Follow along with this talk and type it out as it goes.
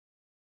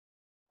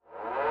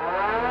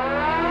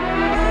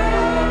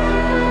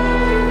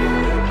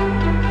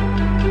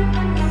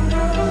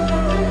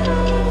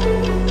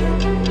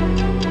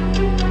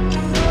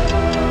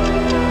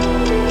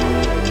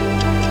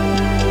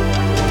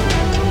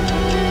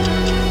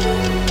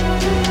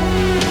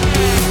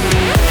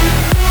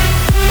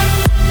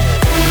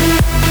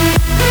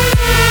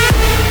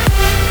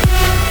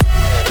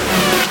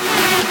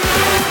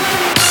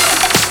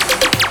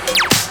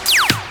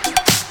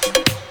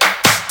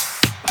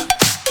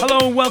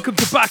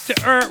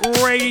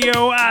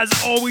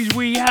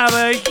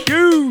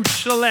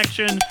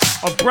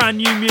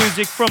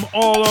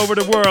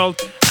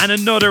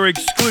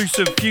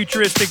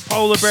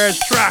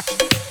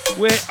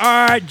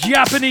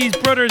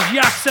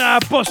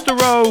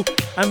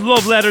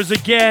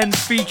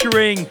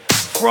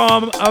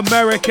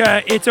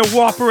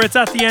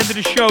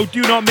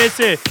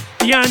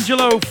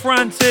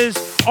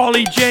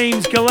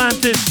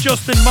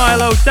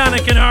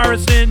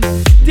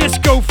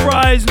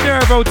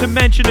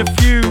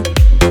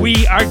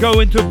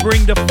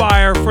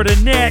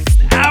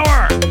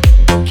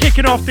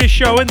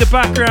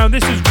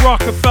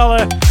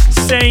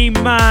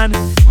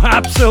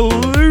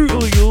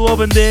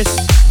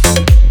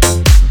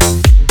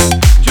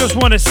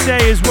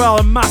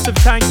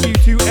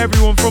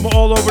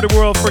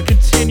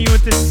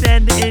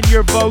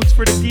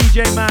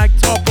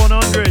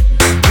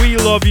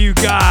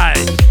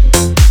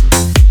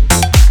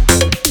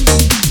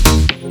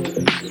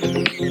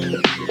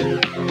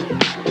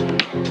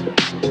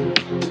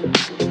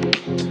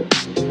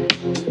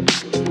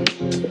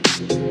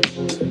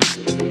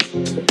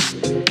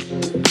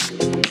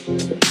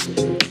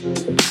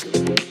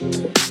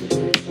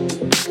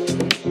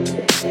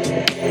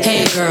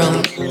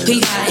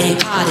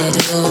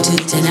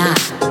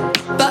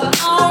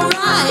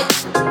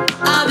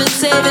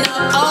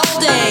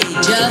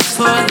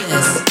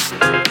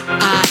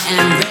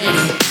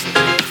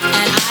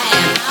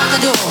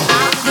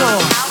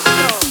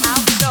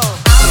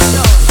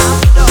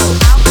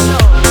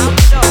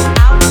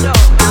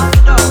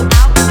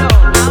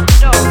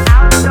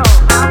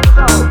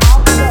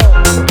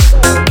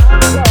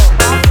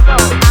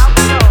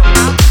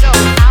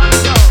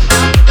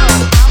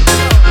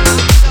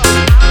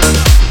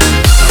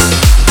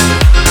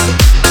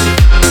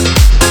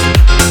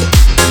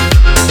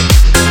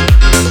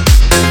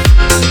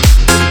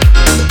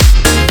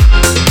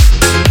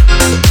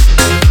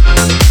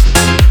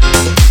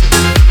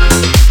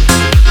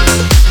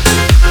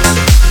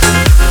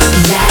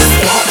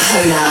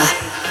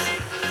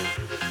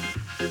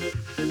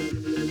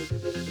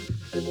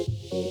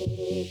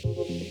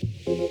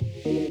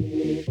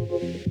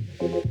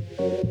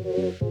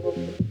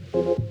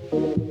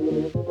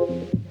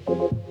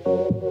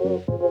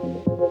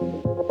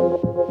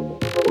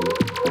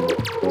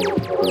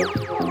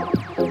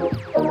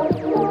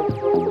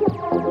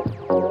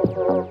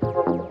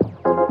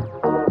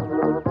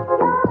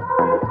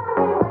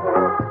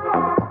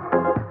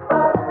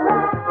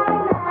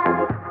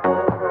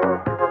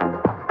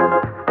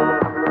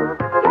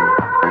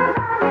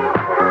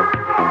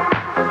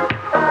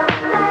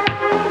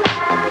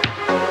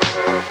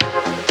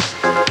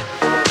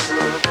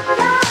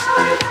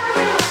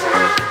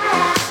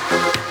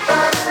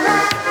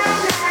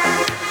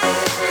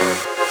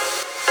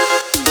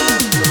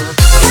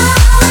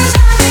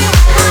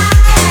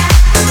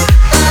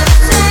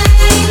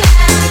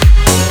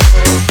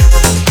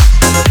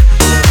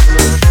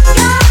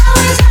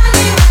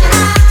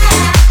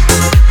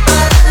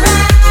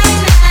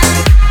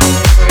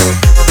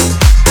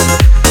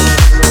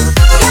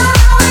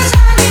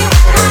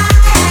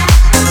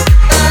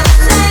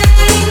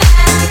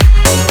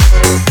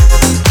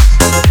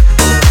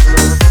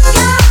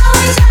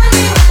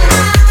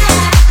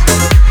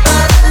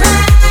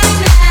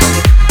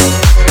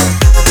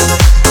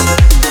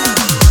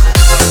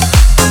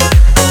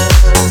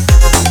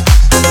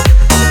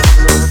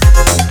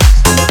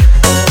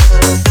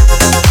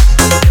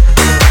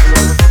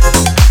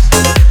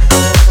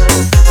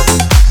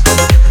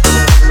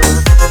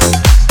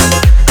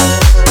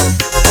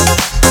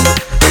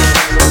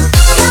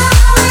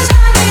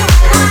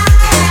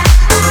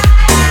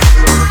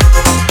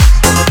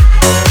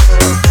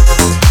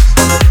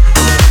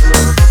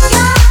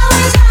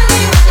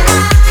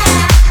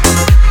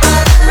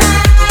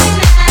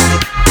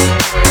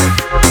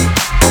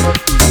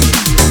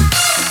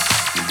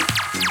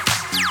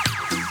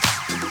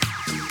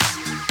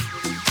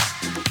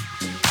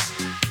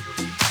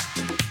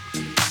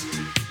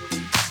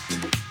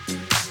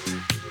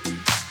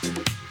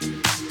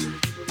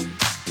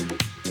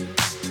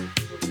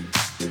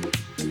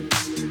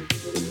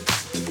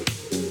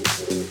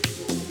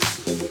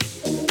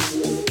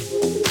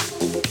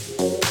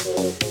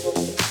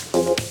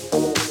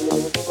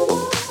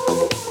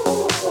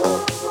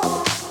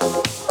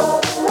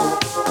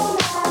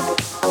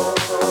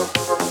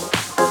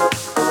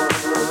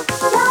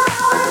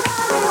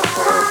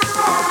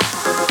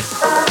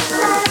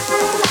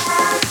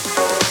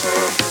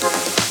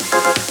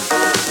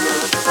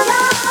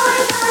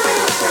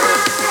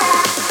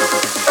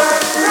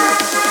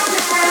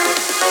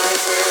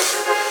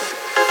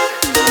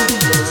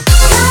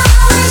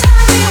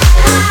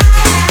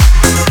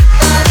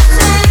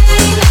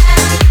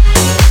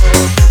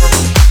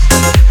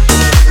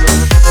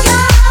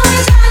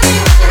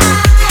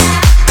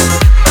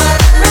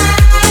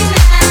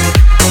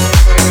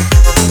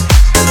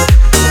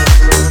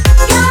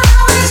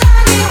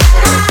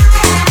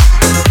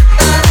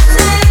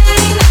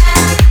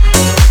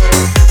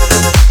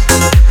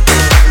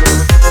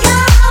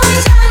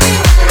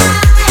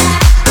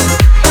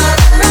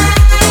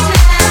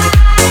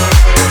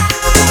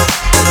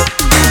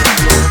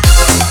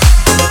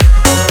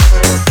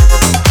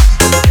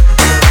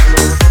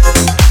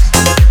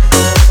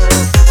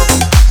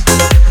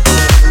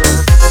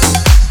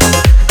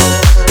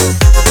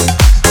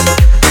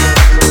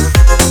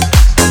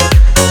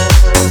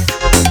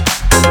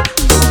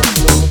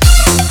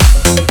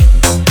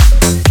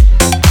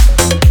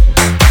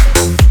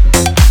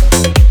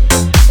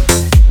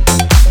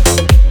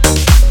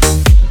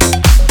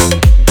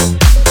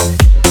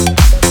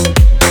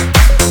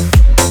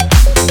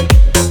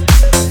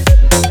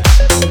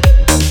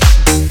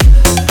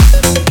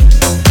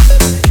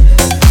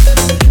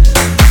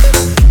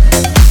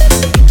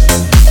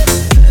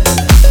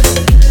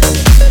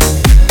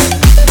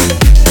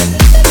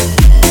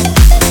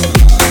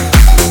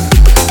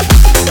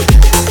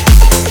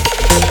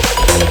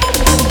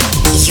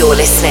You're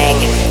listening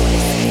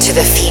to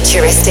the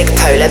Futuristic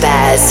Polar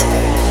Bears.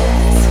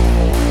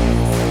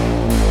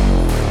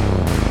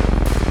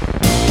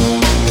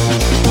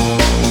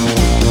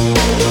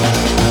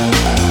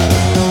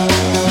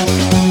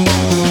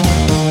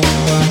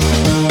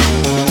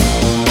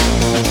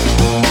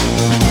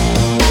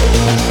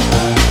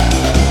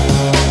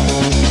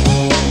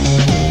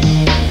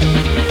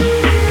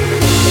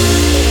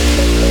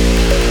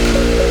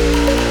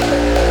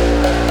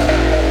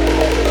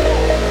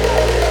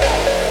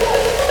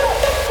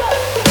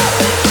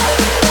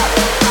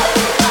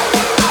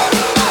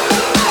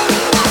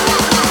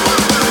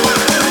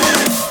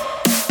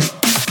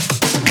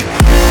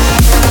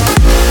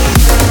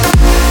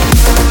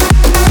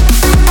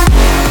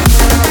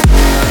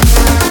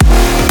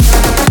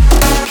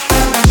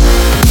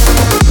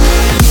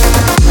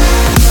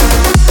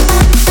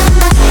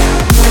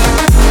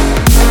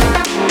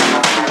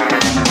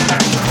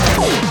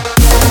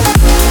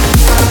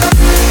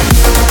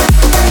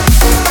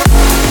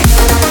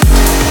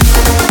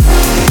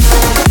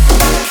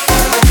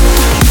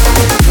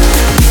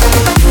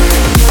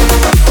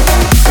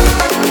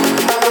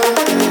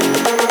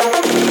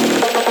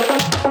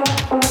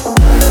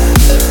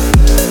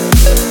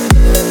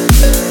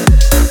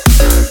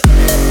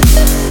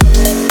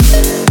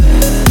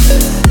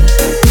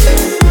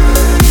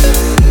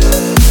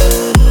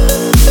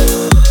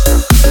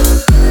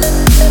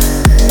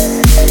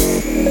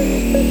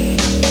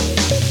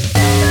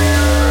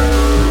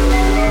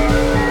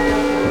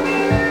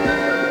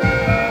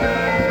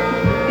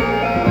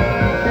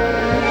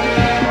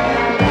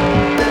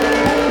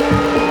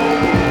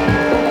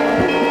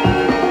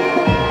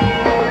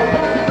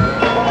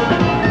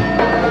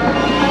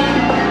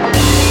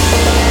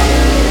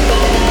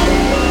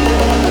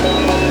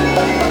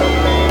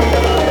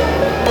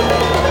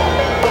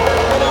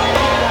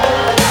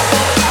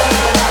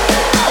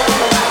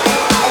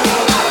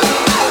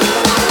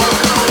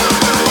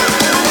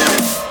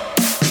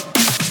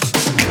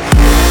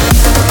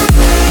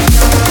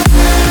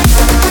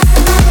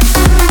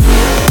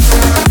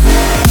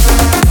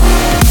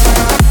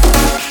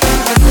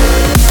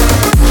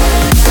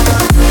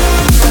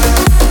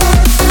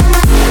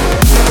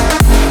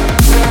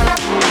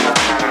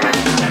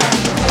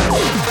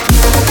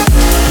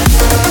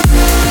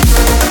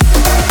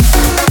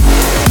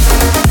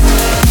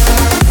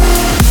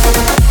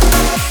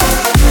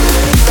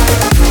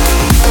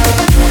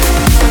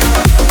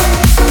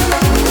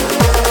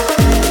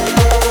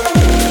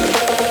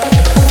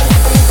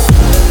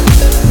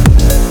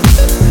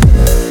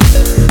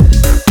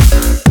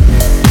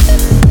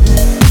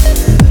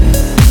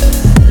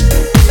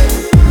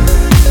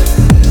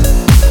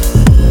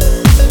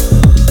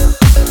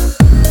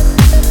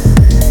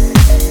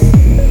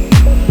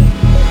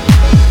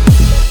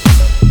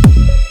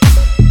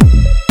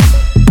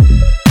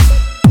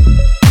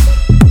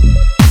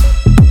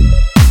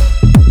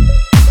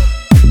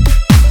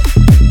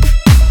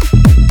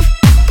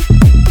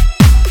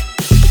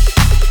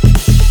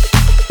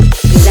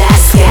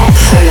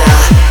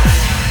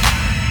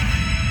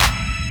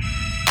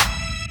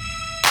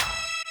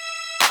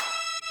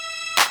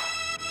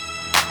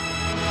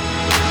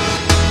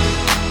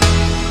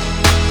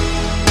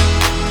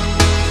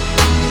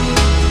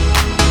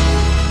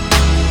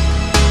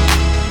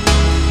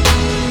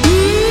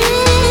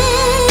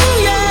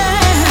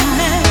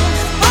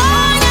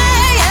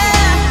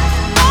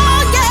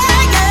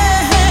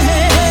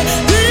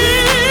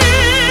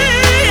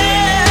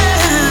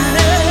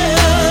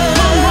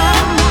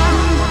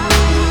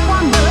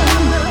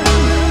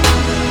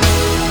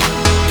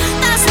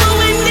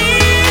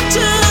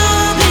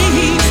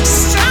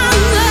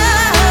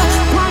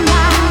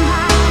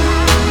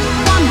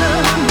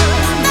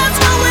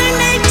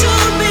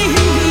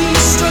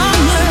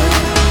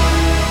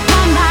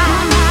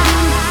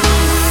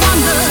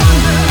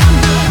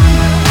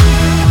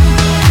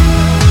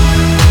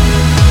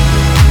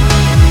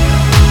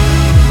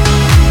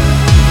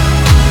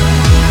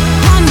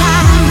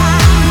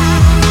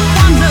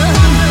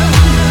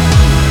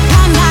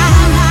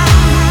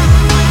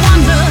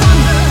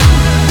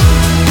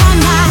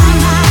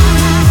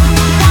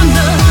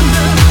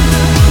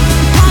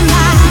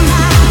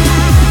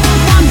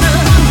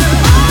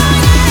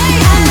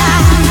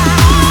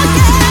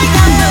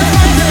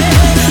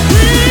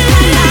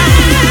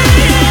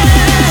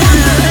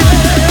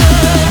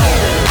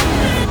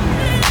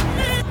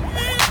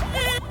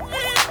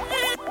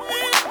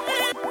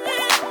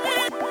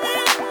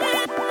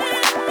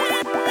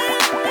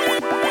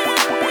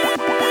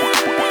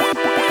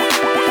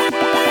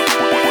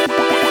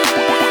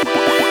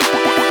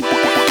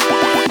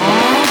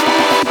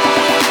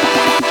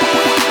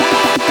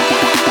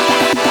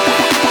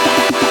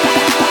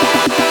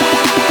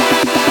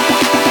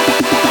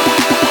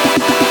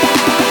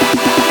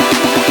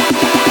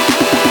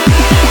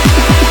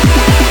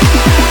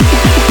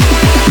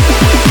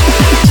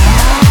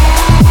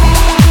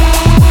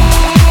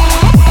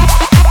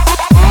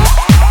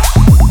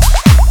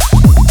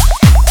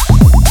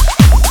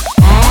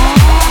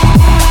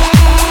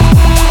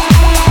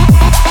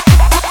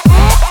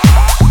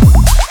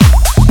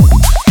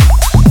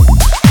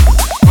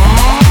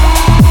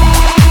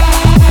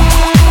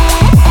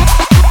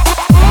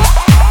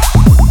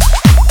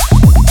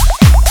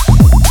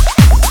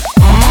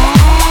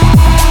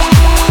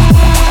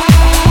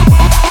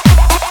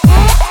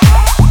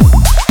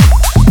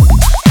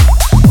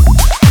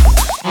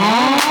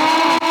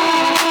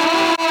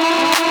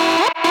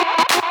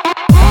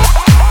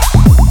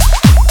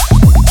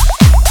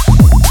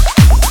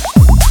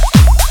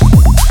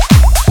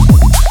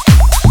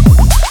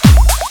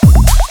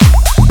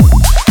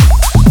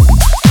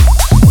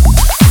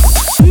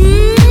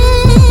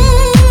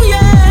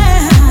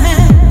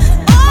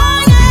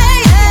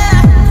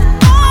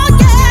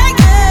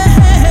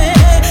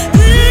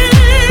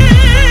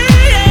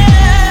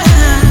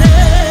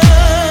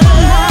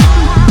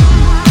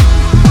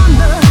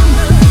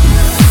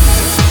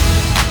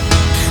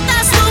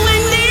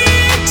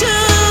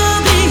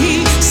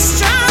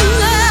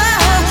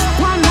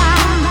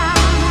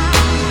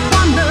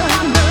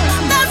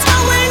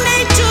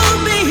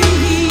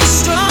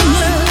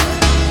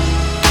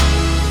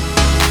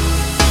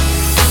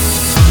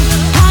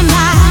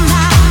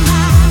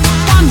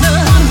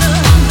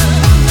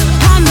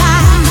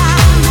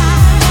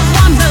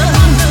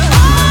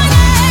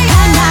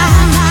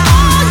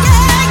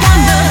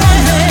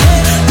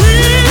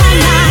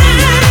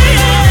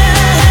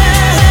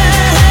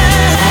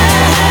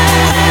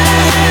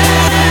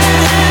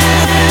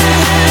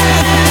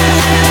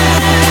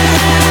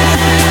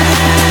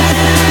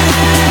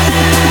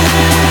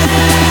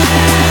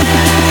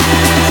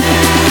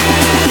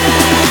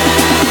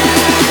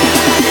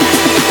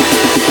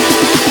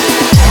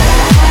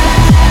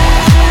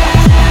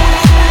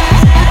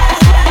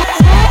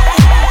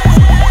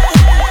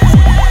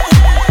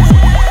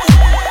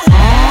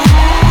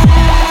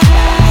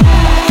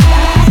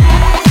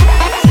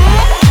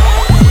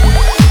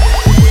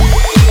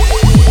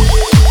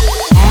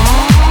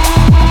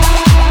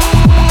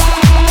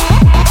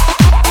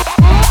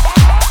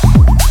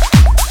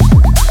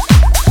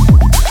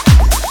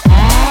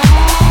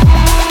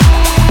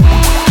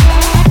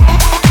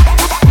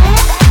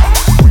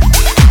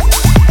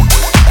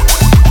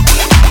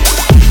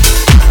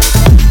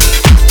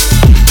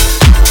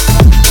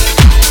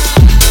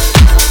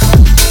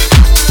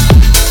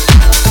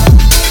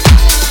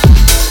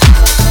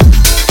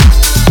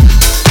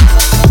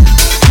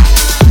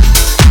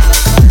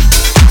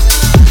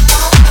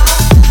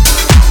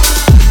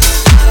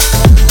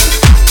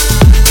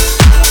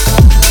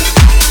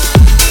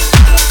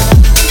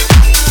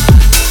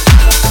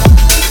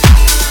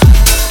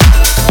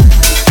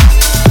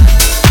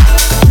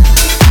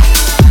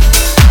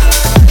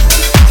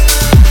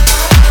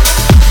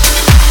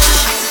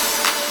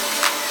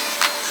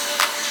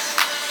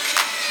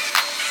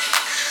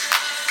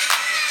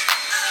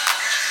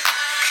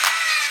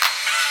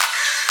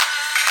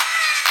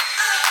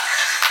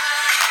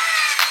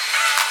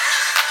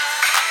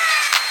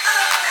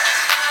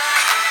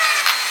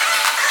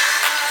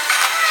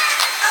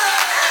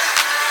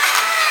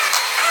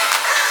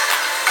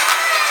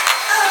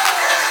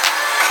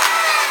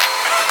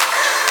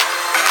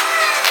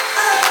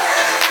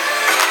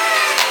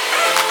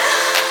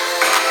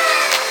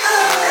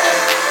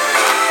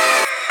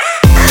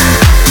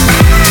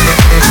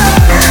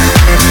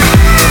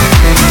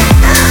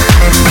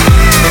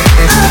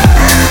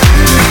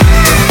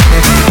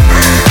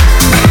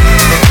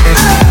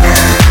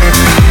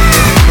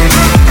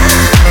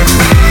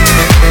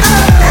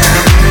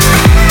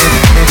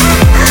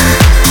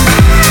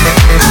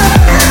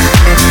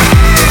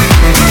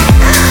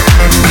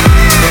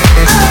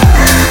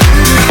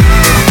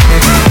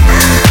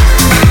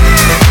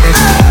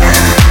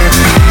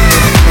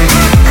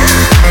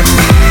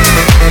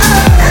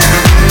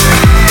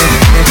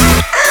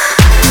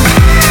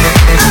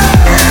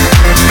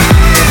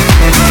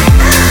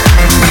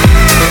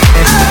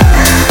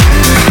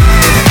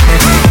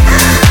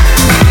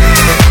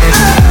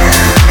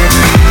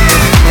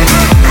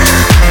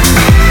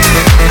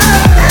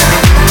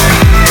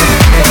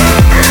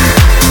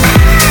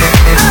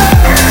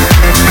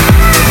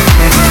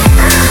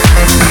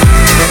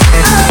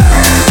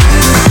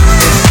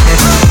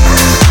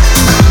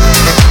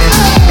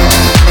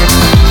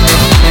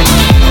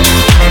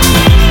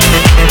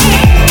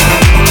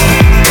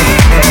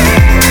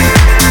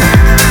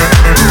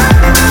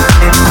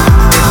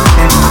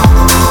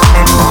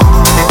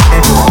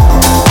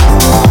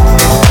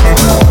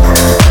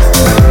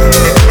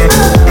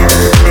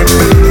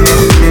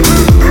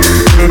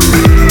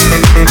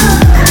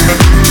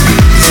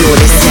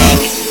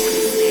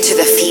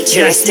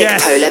 Futuristic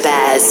Polar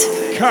Bears.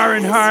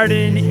 Karen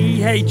Hardin,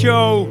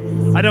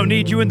 EHO. I Don't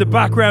Need You in the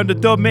background, the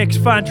dub mix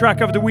fan track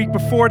of the week.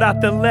 Before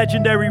that, the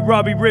legendary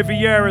Robbie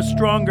Riviera,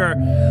 Stronger.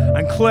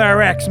 And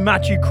Claire X,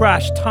 Matthew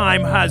Crash,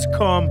 Time Has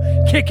Come.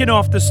 Kicking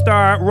off the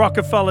start,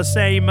 Rockefeller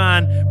Say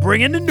Man,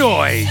 bringing the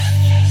noise.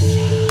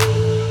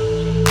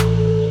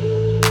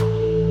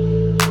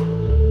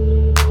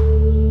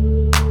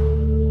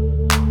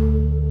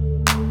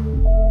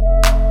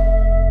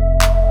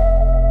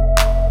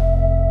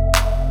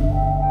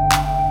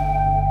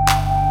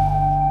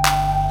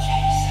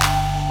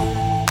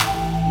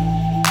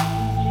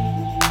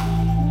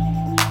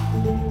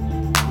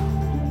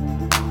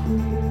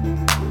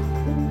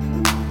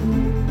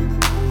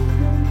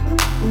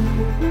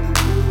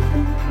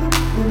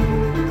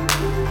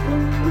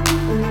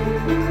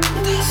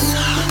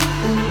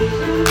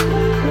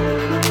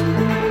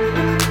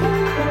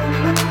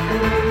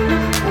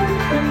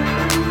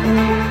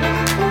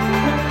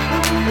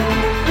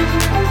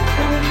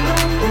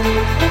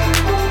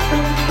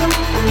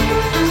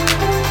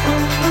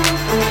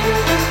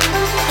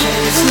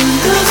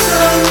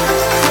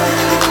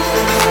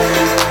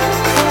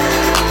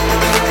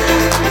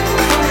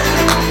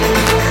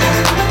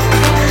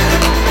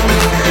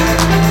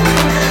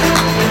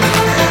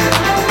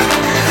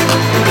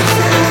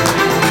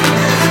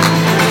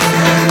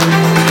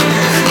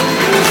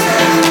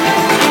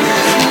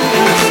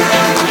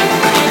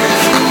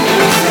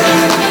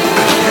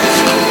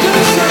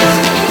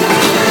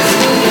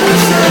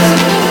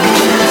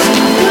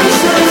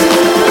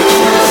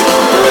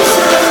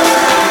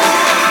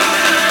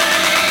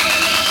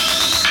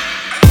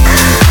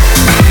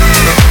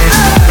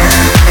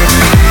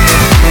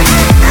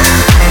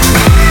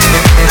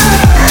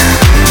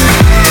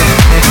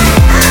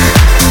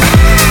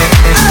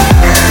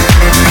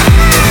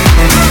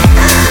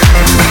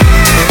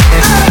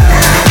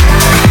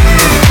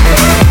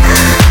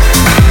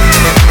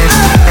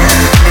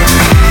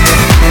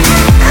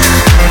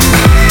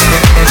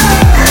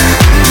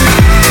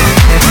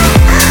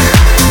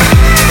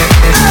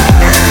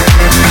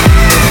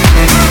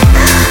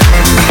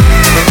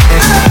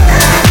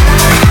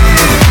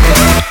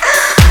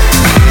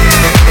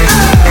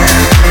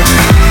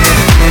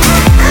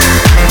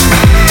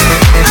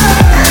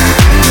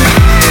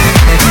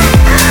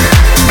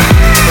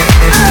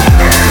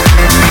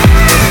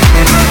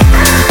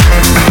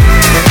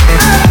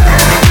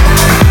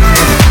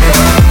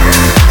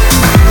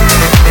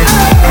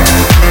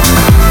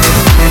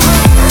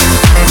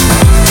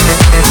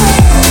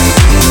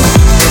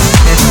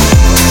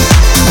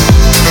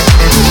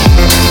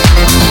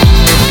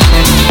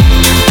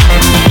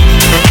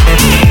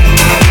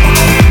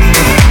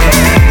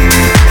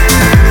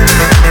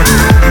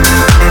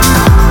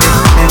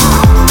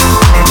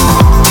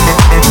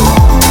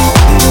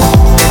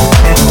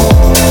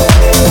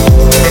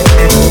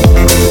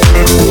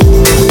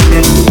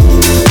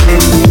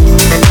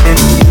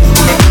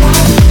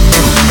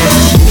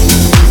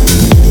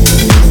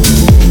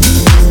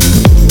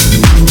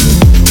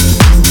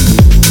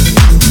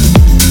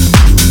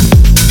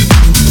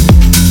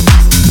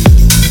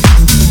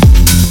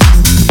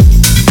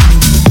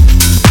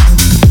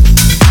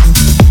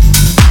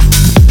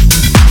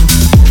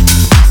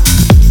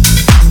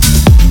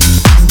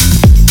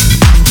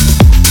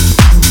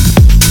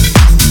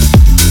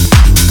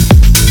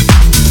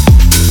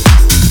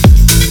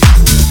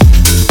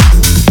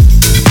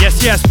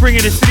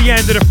 Bringing us to the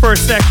end of the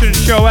first section of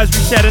the show. As we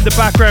said in the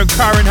background,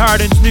 Karen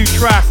Hardin's new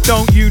track,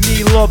 Don't You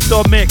Need Love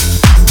dub mix.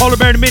 Polar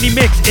Bear the Mini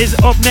Mix is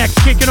up next,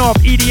 kicking off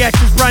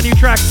EDX's brand new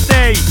track,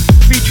 Stay,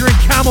 featuring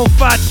Camel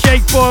Fat,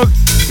 Jake Bug,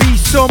 Be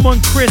Someone,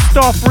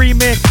 Christoph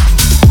remix.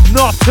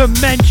 Not to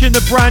mention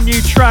the brand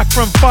new track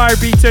from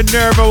Firebeats and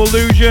Nervo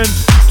Illusion.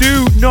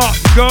 Do not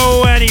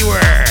go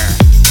anywhere.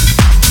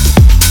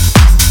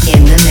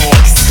 In the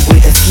mix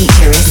with the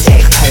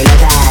Futuristic Polar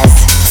Bears.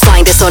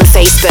 Find us on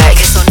Facebook.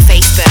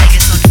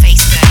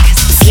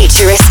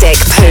 Futuristic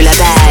Polar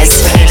Bears.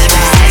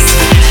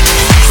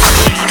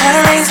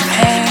 Enemies of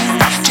pain.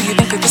 Do you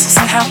think that this is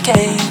somehow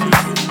game?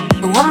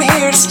 Well, I'm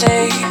here to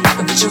stay,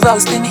 but you've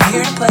always been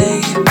here to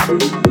play.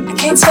 I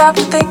can't stop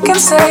to think and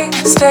say,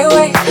 stay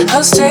away,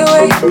 oh stay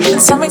away.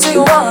 And tell me, do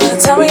you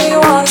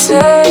wanna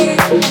stay?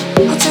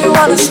 Or do you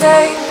wanna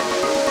stay?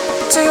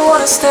 Do you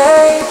wanna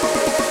stay?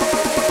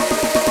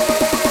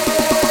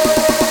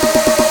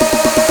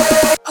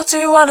 Or do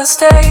you wanna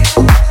stay?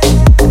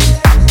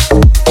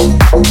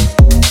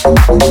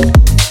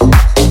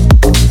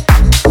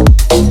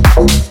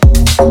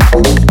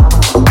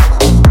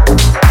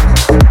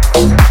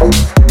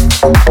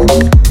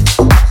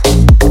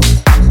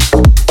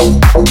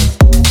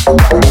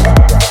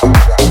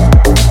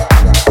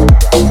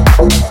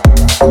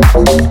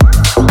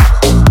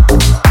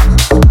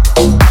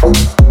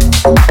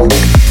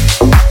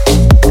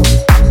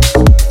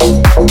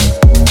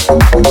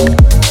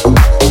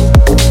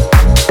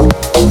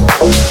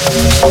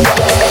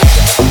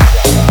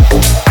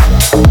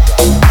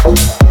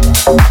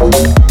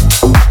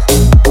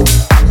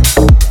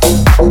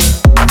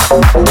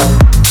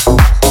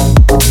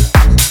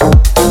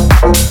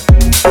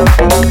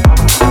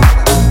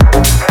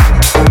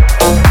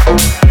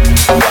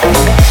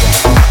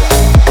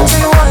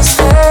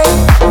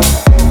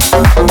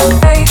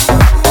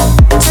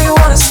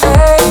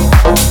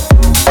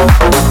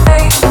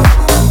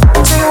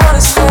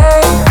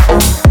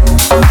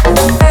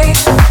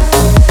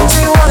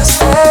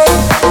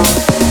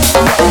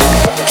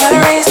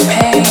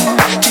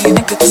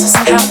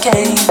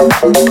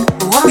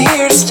 I'm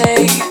here to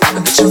stay,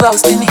 but you've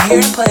always been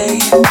here to play.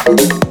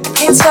 I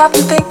can't stop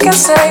to think and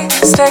say,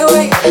 stay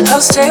away, oh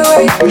stay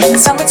away.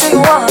 Tell me do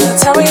you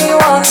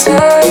wanna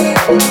stay?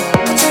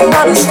 Do you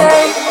wanna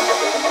stay?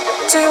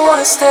 Do you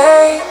wanna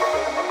stay?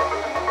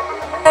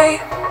 Hey,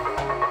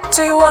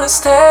 do you wanna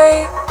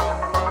stay?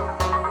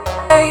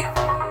 Hey,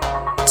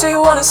 do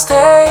you wanna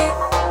stay?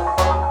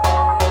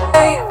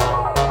 Hey,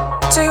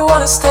 do you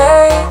wanna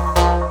stay?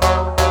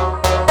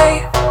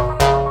 Hey,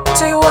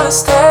 do you wanna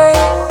stay?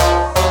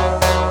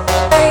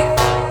 Hey,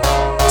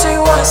 do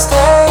you wanna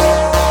stay?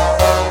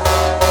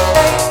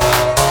 Hey,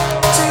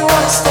 do you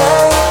wanna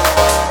stay?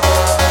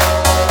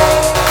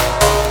 Hey,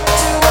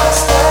 do you wanna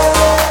stay?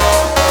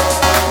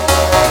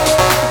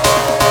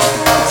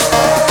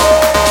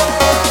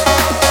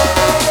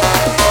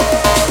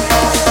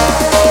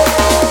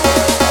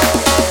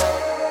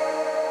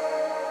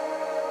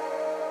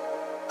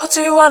 Oh,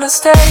 do you wanna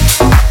stay?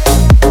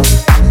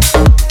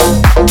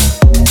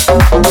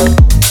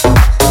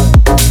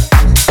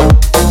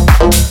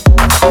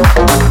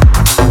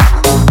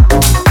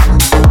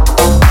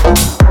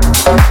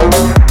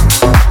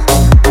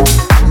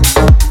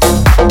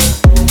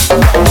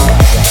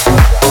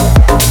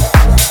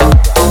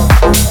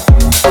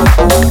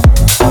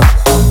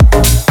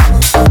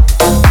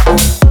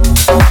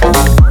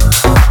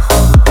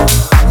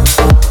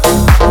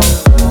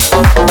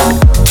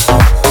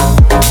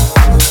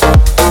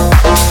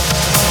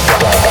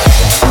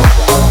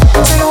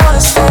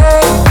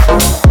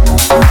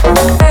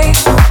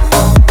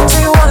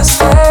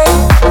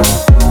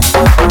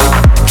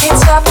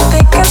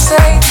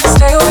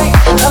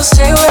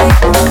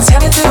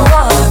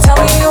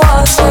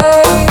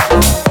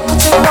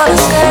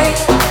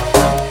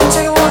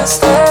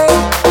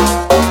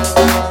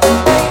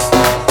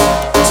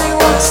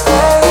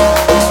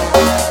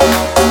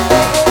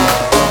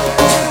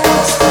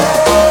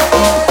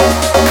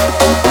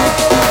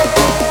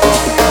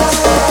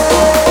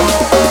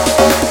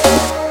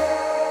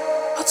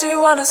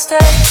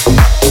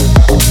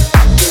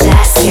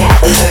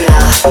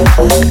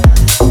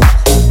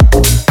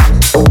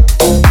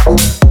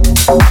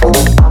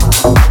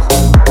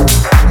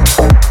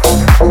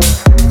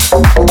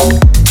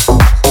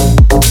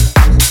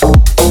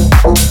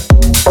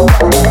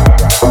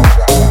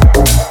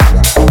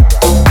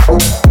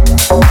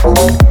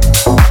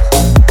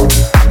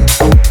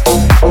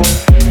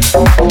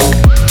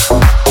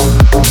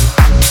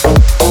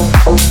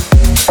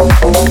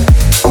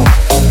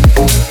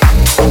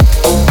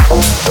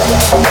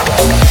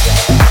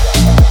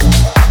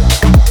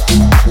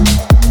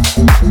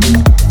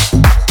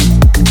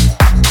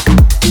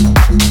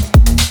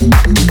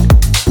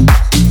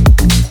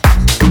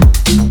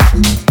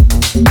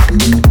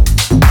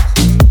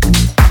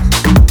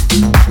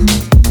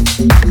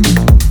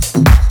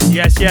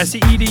 Yes,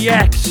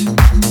 EDX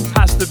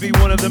has to be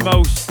one of the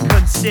most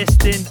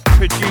consistent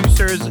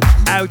producers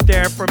out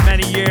there for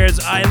many years.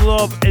 I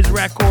love his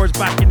records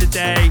back in the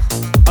day.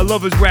 I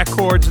love his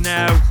records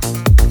now.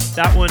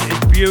 That one is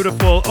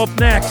beautiful. Up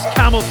next,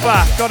 Camel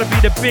Fat. Gotta be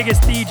the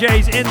biggest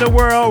DJs in the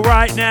world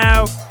right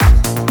now.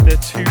 The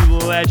two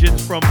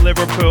legends from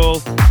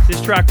Liverpool.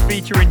 This track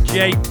featuring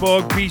J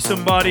Bug, Be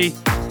Somebody.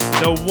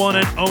 The one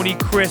and only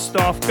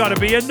Christoph. Gotta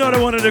be another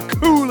one of the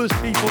coolest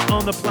people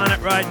on the planet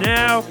right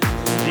now.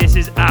 This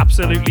is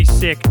absolutely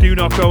sick. Do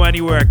not go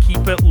anywhere.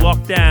 Keep it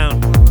locked down.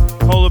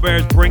 Polar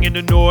Bears bringing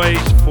the noise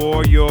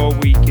for your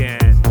weekend.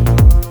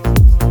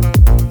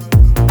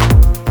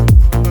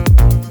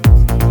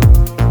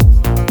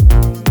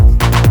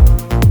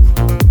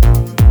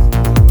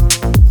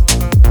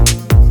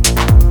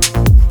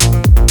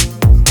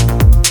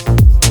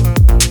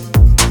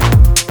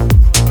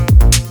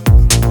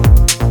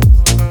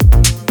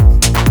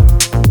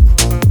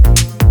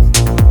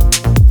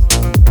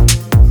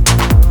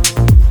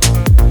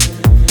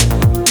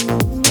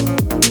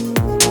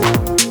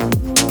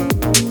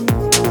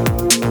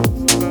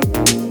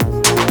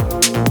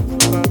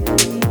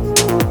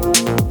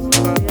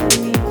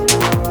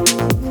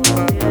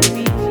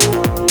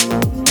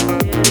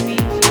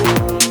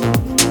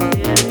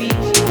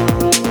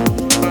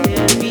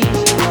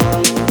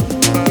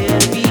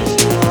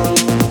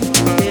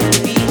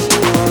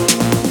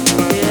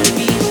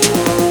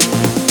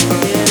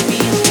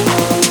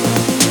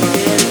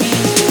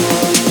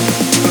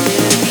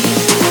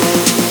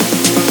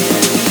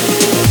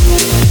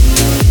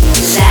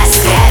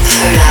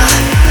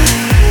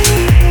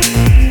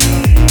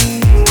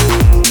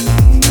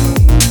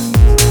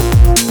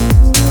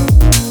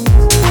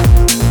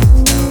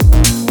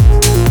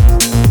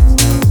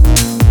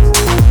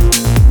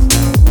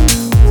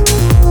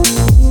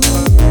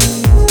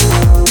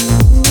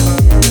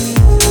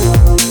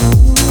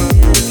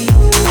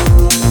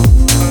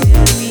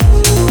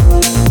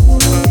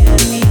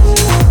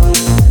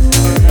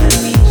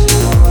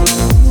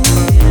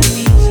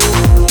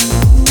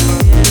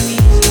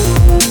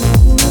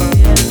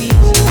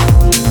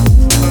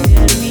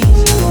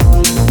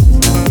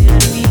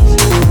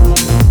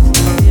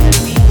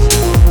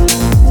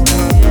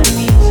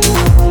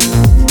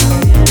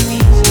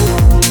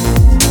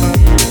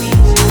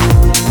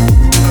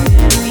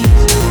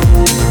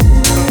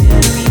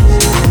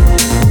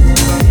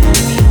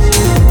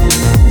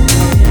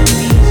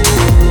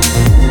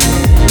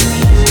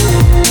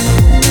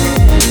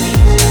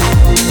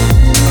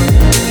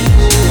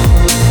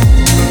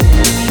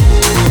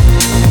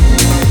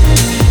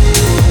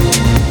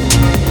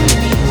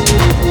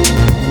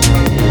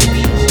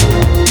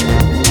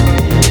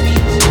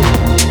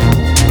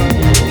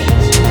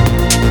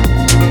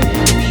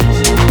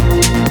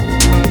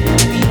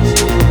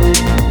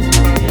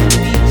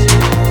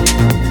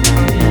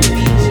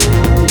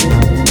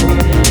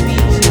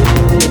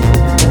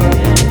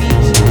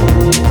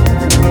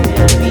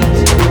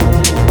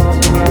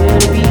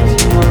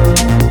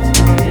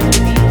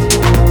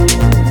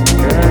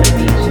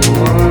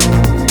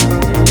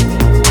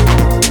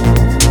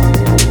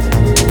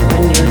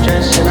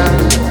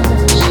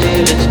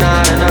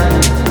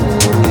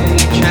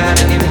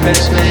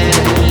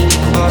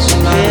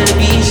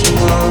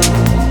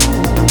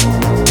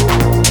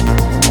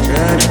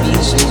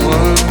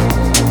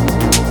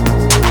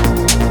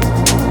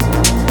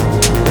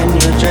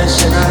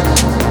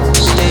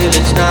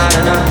 not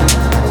enough.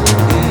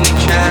 You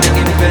try to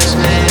impress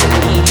me,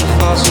 you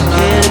false enough.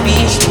 Try to be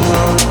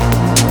someone.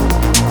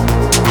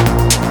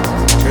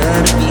 Try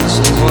to be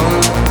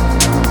someone.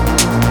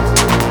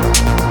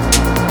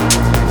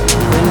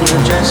 When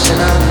you're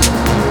dressing up,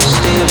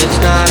 still it's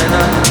not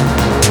enough.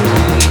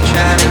 You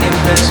try to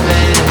impress me,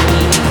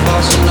 you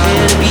false enough.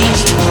 Try to be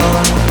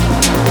someone.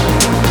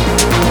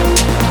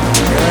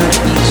 Try to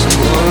be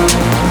someone.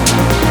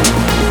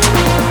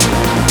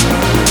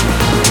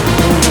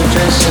 When you're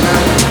dressing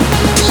up,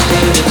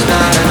 still it's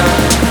not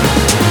enough.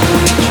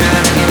 You try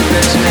to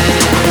impress me,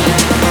 you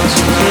false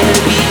enough. Try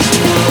to be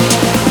someone.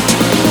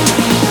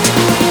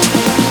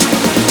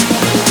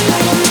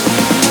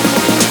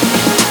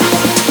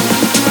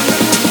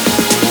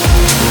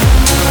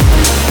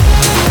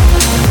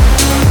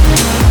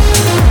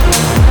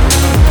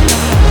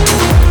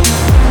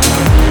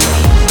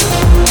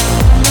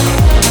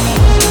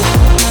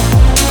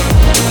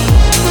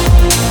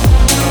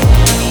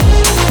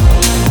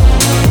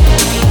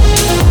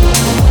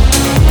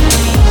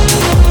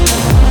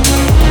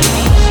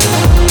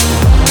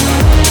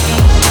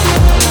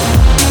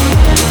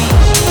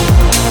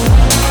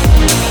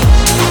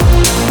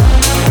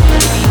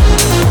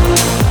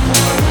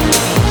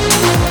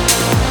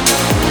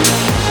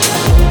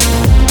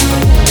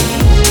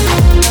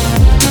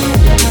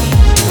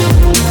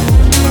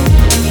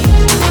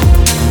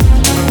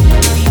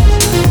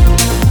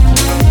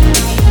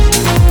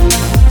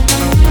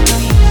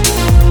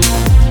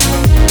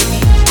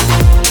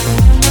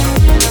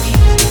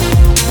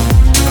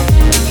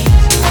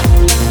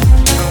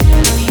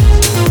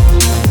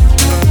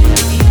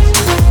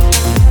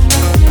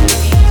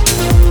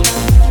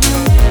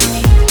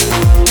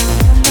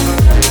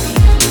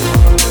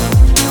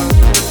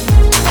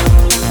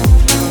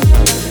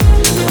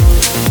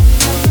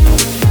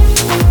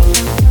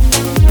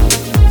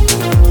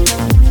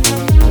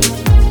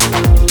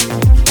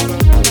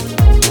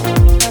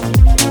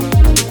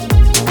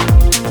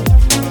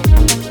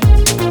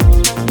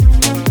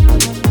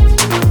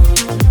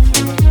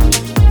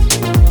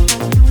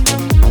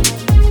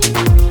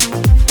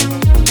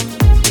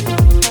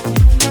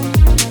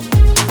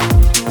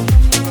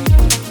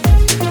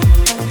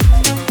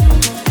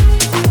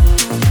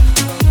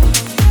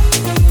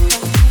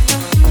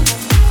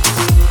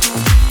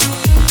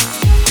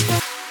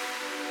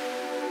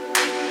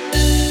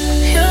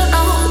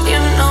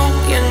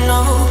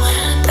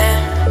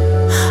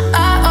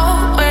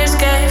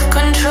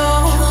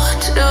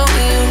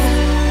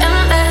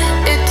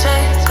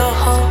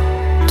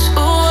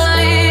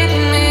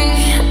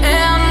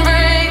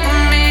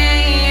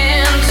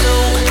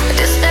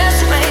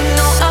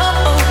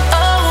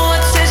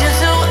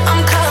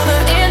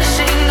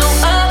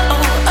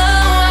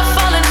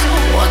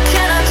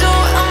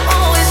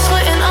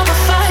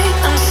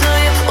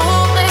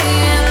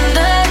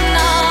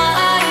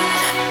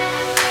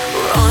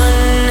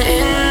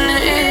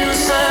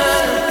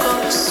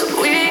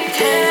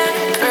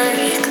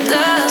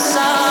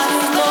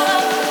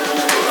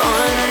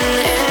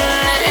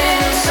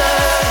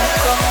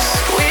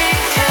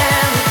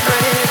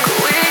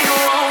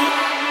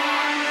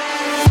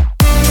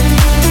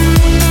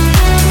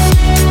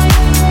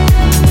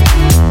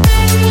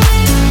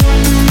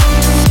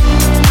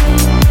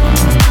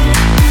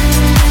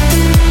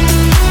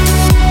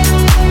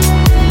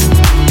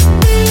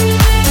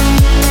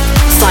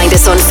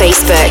 On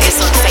Facebook.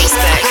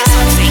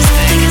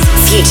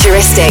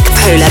 Futuristic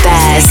Polar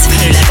Bears.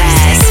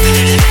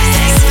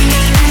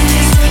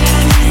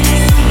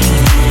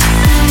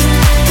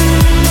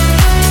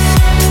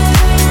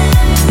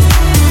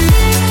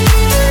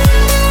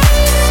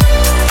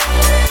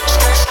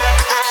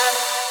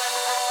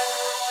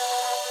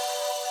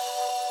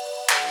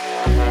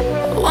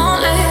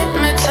 Won't let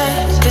me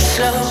take it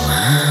slow.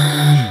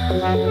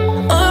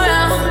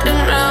 Around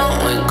and round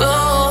we go.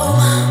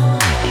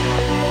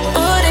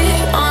 Put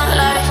it on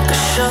like a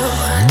show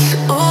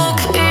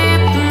to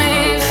keep me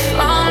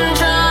from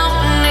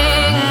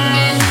drowning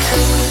into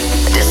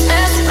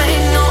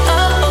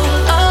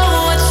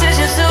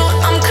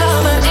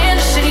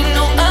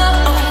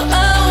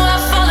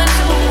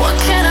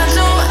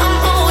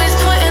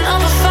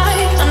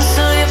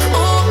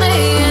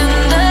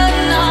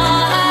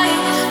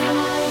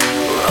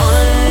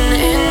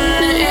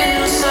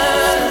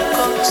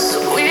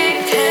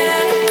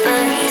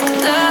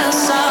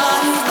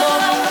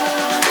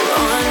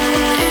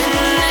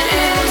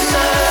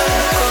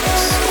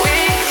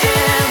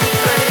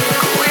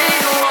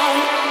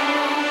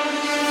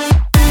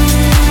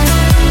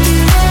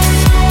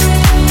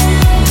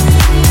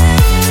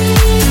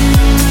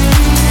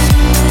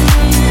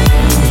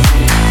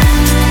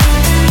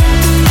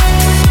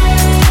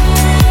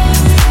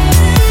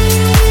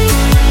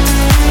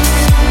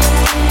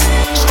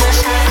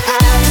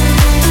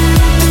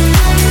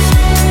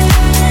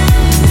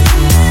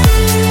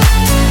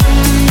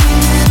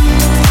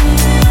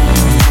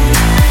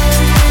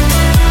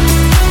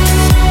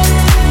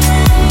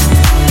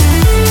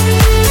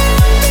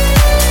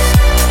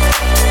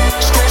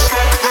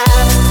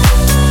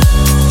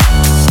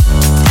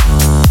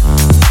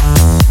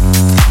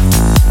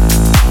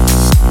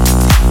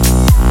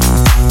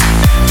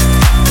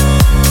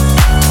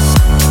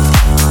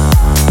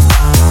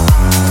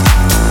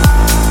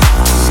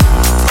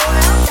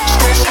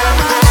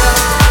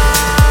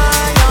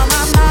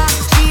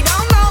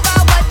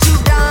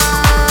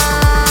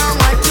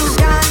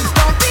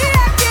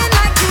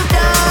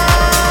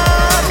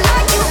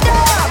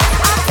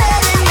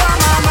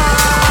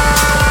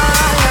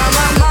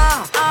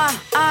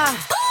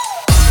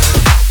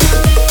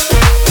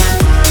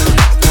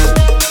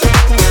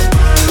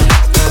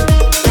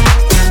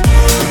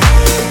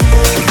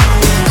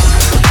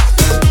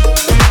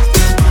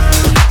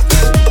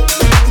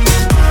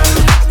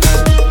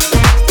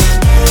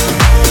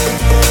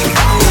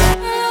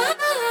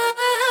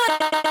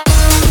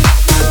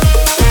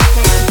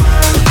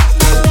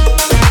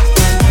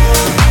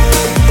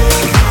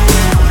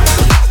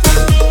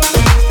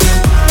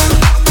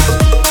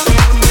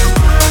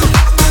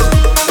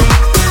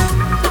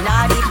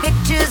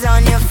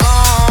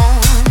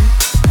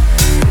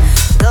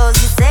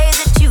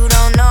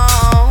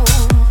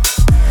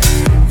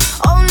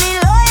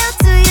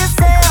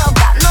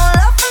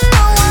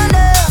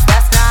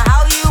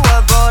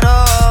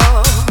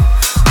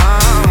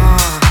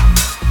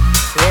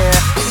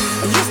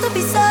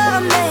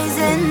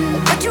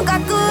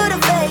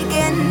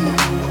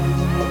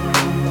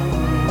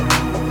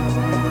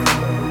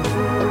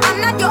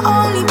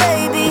only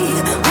baby.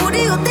 Who do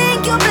you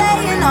think you're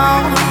playing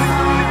on?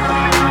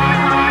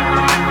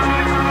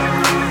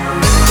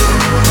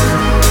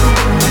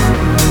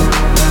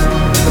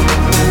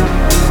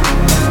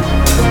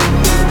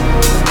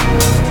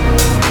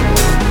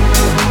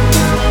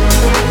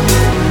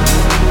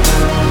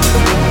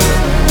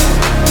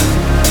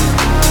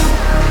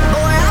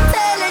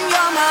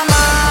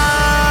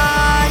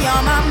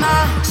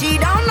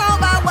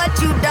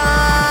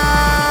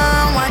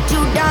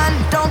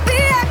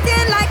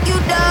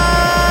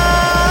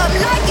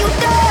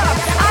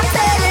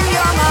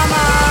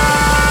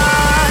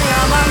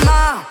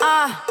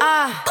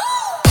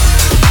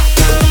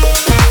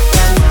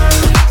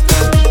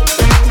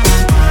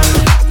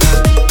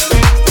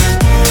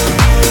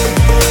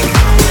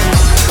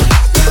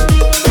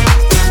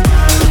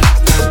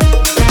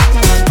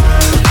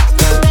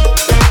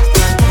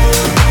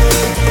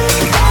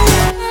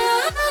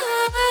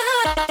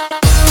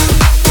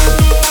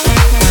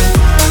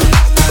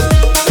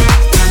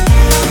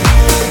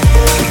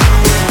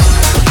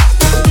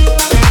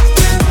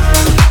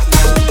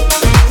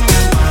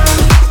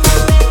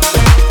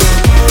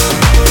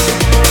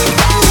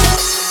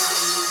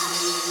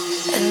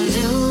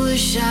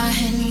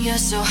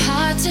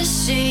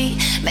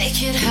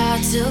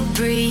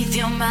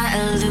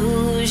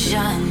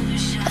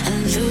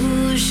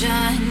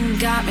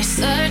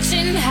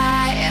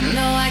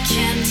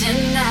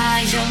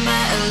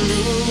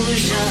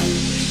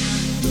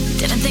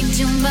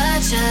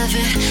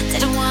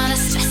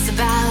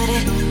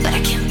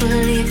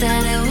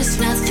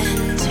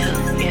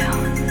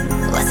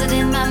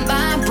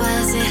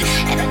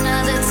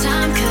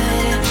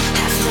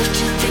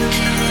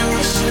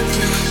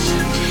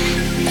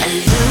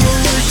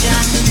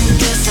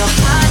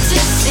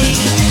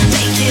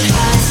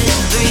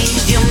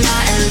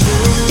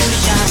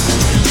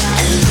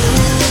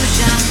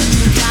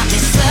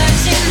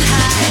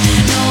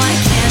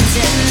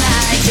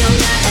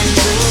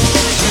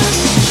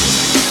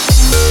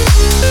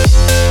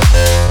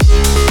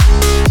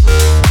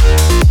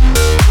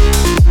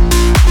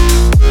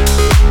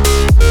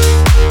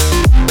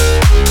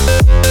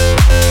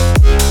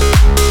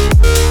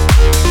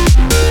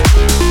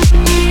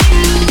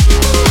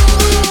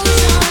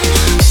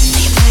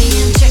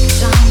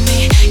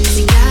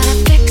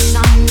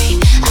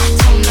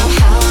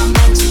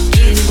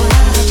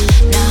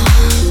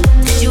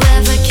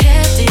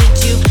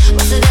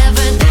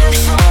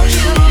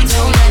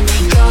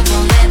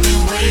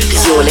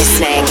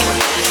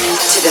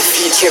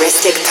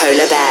 Futuristic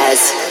Polar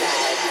Bears.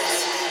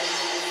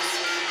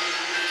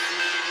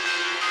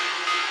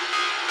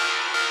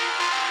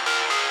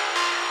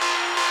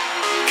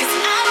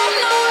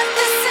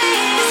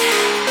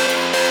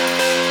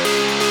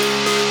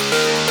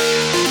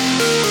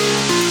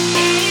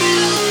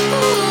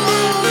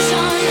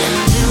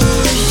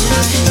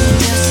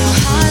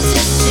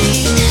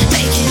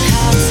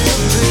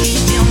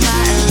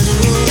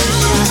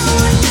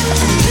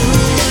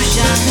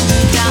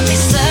 Got me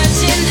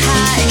searching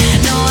high.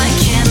 No, I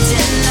can't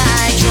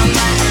deny you're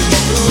my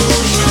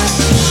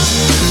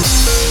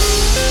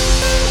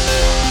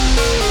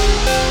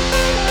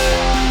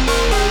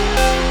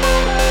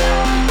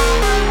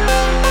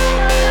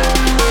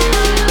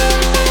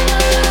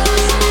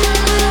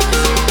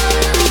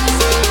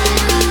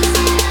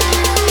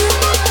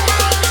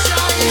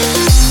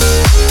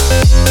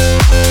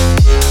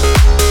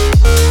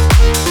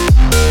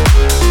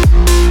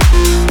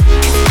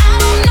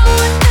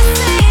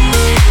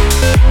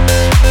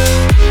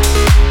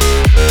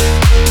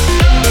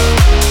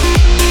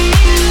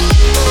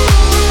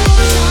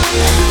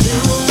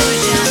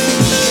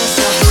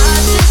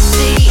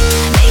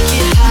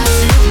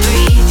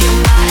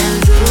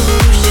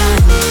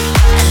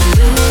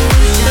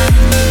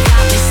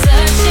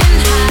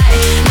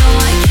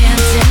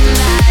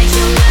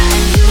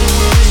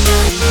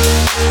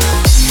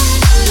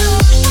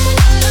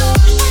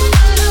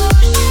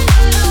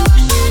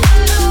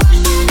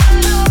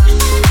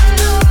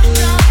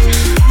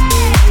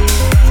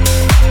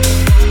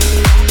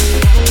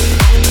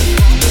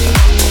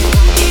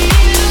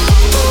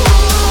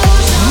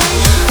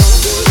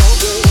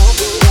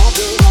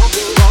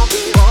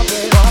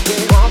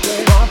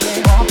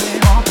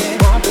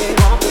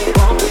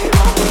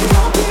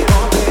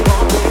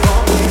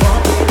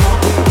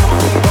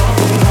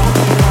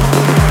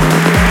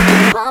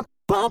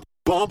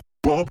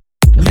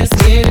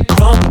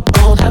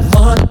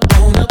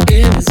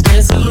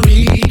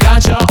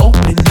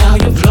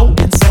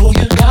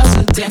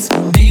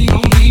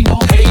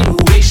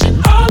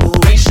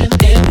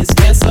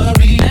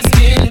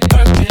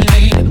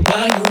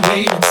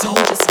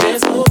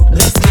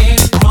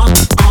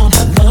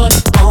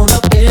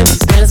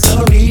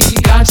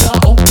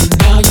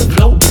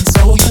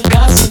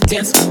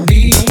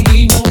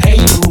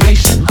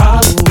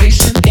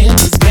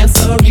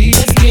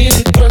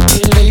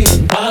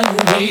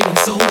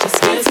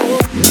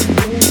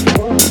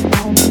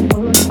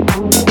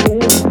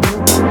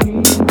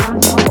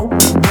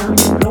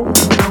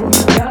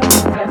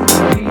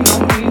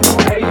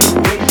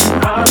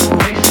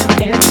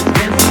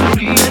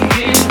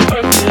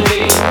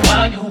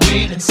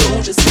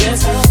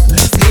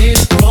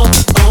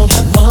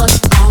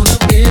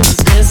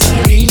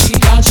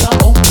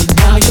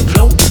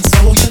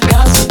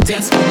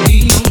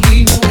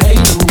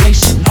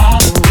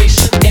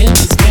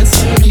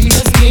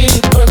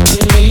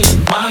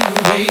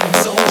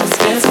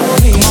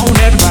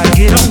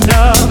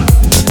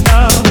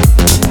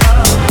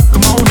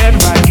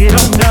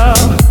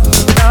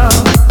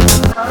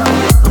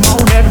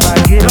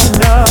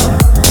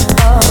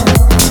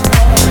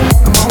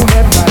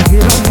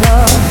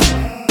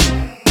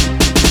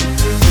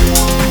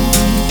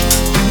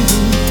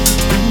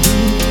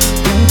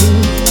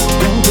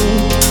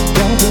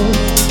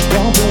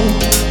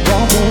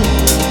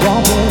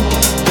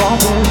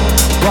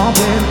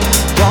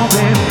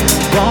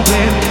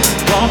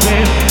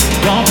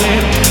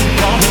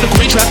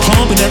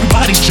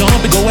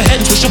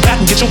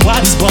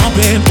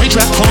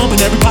track pumping,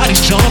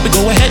 everybody's jumping.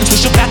 Go ahead and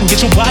twist your back and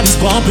get your bodies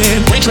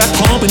bumping. Rain track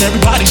pumping,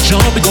 everybody's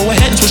jumping. Go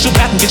ahead and twist your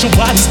back and get your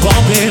bodies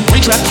bumping.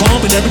 Rain track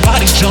pumping,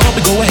 everybody's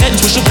jumping. Go ahead and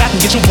twist your back and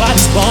get your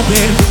bodies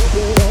bumping.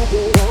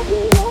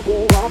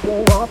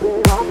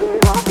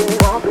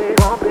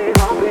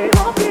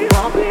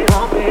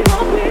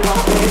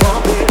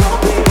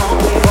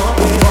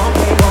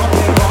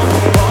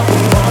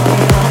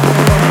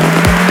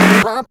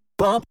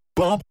 Bump,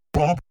 bump,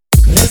 bump.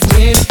 Let's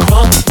get it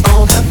crunk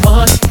on that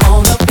money,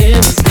 on up in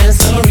this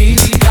dancery.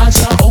 We got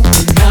you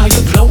open, now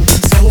you're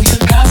floating, so you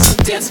got some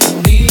dance for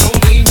me. Don't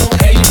need no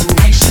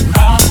hateration,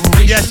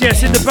 operation.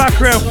 Yes, in the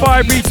background,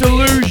 5 Beats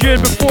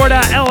Illusion. Before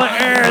that, Ella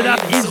Air,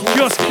 that is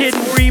Just Kidding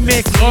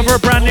remix of her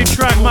brand new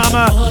track,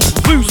 Mama.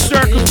 Blue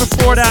Circles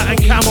before that, and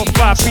Camel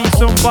Fat, Be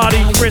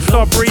Somebody,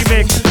 Christoph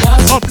remix.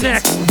 Up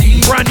next,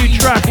 brand new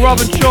track,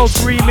 Robin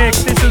Schultz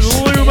remix. This is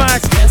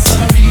Lumax.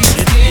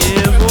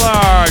 It is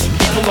large.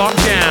 Keep it locked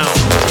down.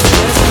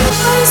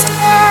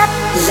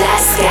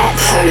 Let's get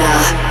polar.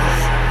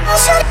 How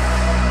should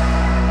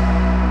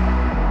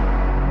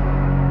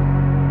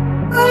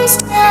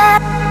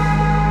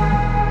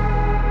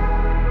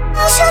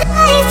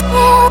I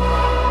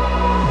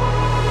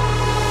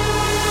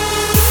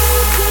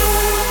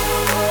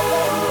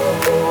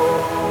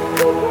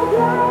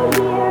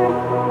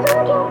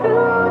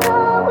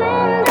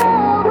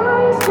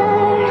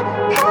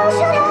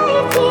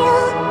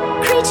feel?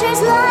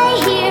 Creatures lie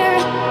here,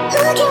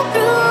 looking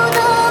through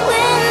the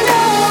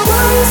window.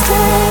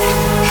 Monster,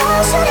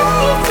 how should I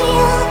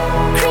feel?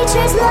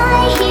 Creatures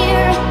lie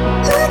here,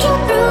 looking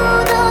through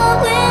the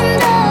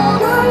window.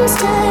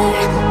 Monster,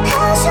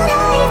 how should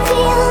I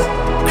feel?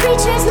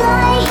 Creatures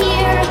lie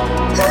here,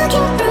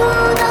 looking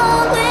through the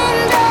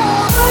window.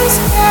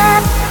 Monster,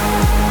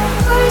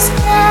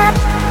 monster,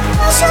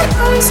 how should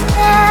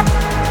monster,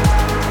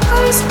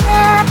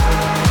 monster,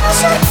 how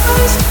should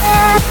monster,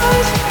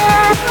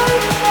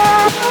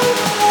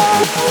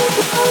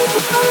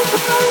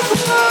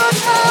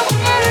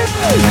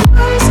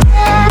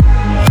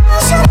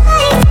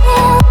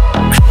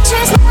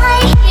 Creatures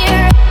lie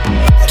here,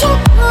 looking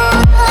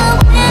through the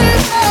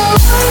window.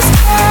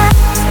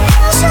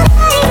 How should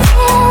I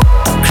feel?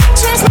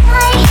 Creatures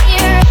lie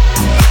here,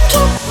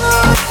 looking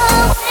through the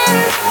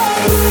window.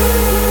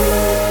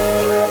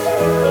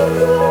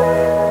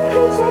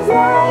 Creatures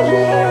lie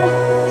here,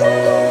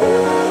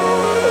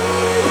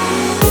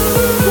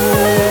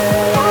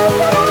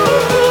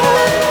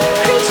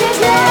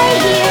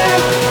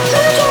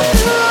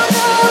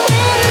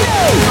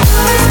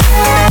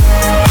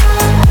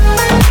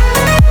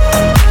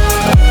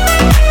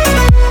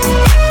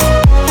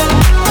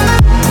 creatures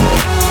lie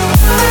here,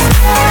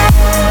 looking through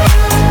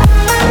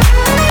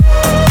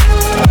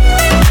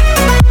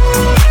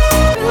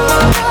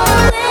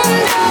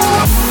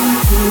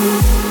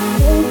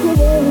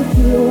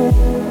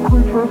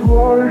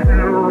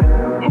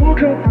the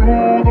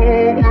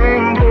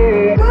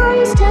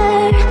Monster,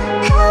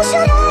 how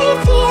should I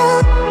feel?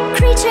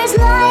 Creatures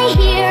lie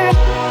here,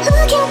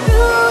 looking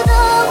through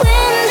the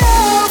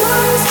window.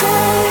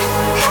 Monster,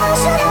 how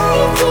should I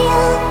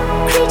feel?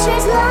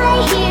 Creatures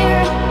lie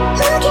here,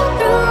 looking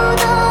through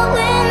the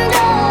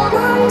window.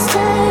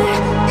 Monster,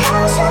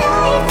 how should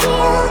I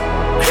feel?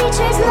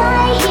 Creatures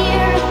lie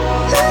here,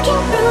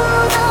 looking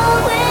through the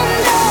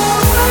window.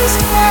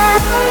 Monster,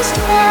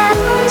 monster,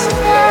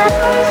 monster,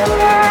 monster.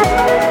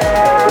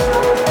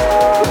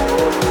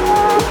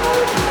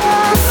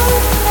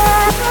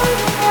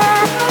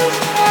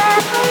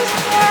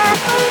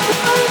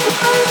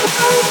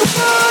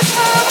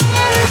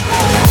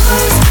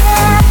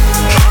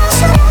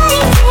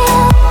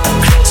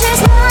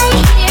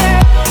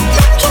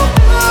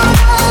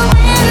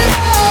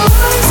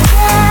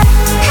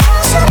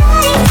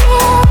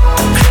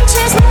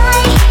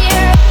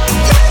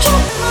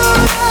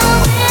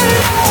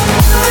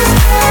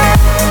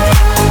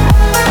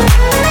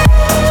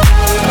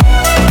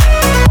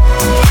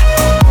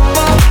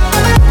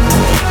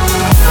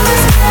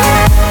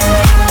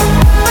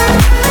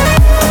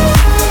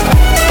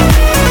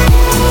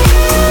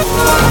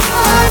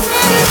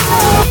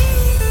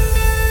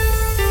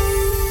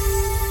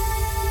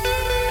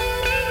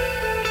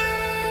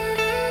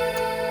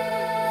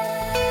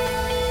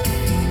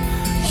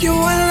 You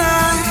and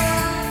I,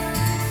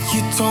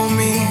 you told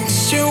me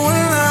it's you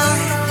and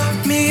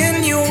I, me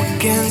and you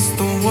against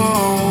the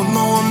world.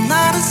 No, I'm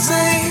not the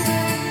same.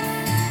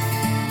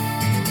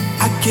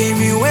 I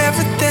gave you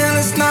everything,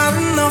 it's not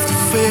enough to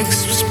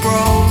fix what's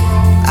broke.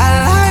 I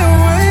lie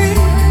awake,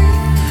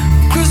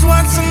 'cause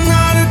what's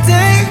another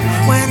day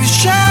when you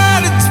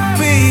shattered to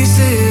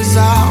pieces?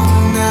 I'll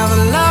never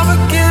love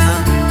again,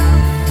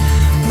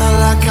 not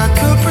like I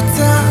could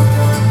pretend.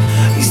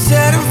 You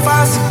said if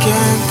I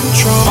can't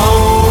control.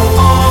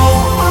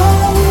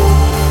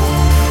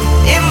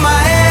 In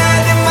my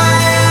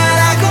head,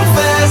 I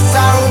confess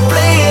I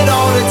replay it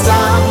all the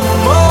time.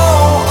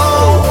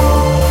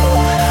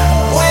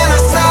 When I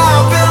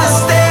stop and I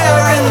stare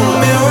in the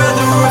mirror,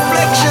 the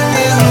reflection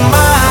is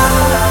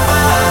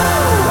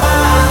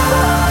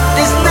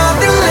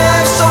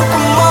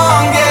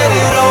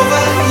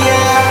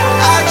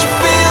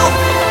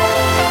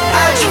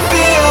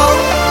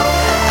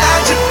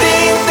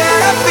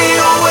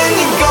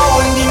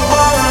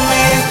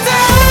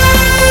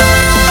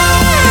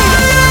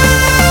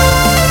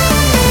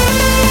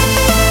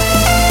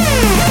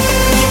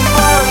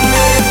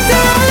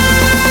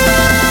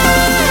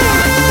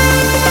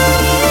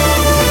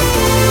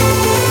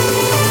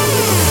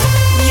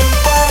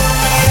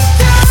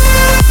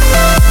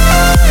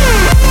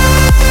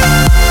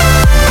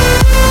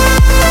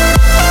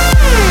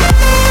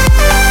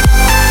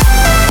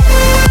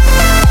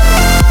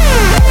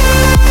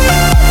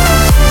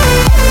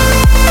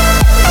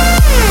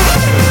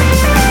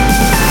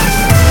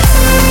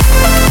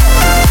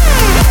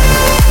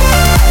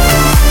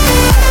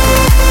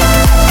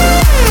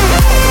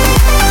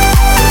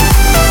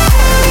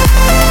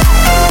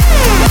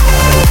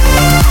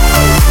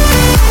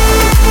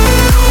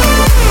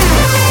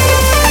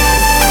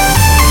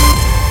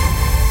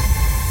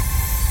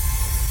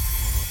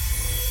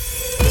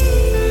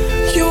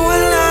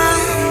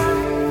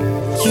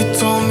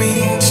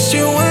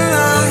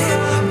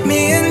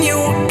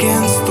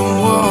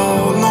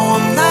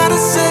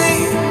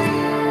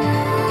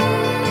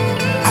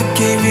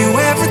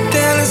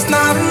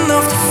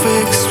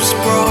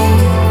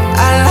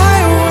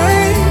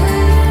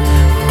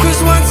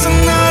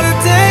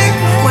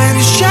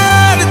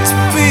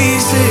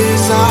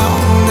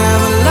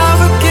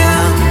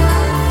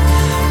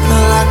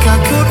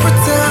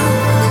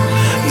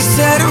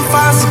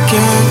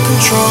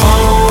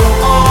control.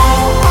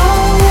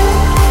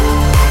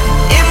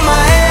 In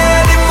my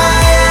head,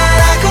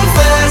 I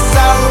confess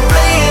I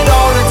replay it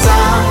all the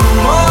time.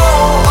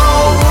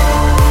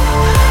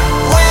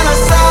 When I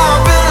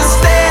stop and I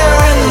stare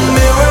in the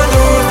mirror,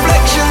 the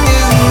reflection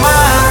is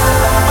mine.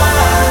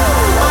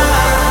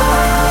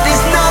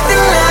 There's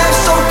nothing left,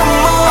 so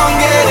come on,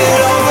 get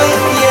it over.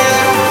 Yeah,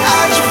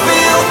 how'd you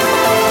feel?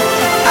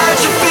 How'd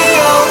you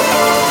feel?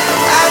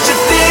 How'd you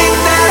think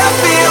that I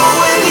feel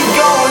when you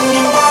go and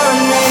you burn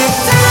me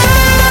down?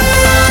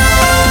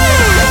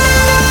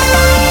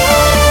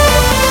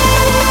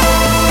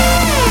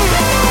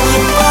 You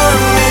burn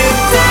me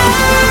down.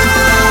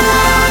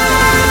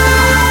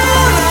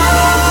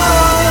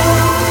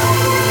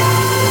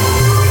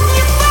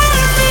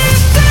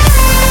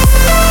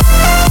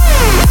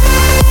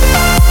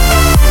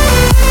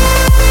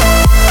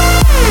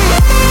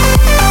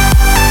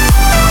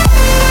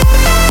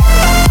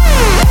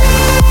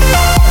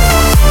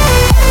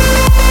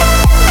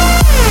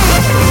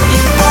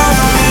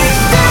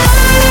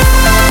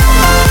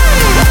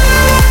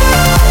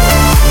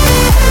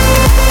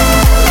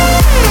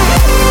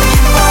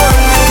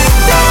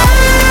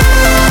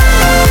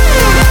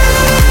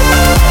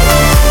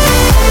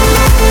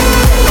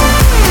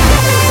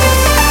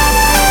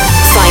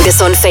 Find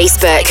us on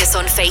Facebook.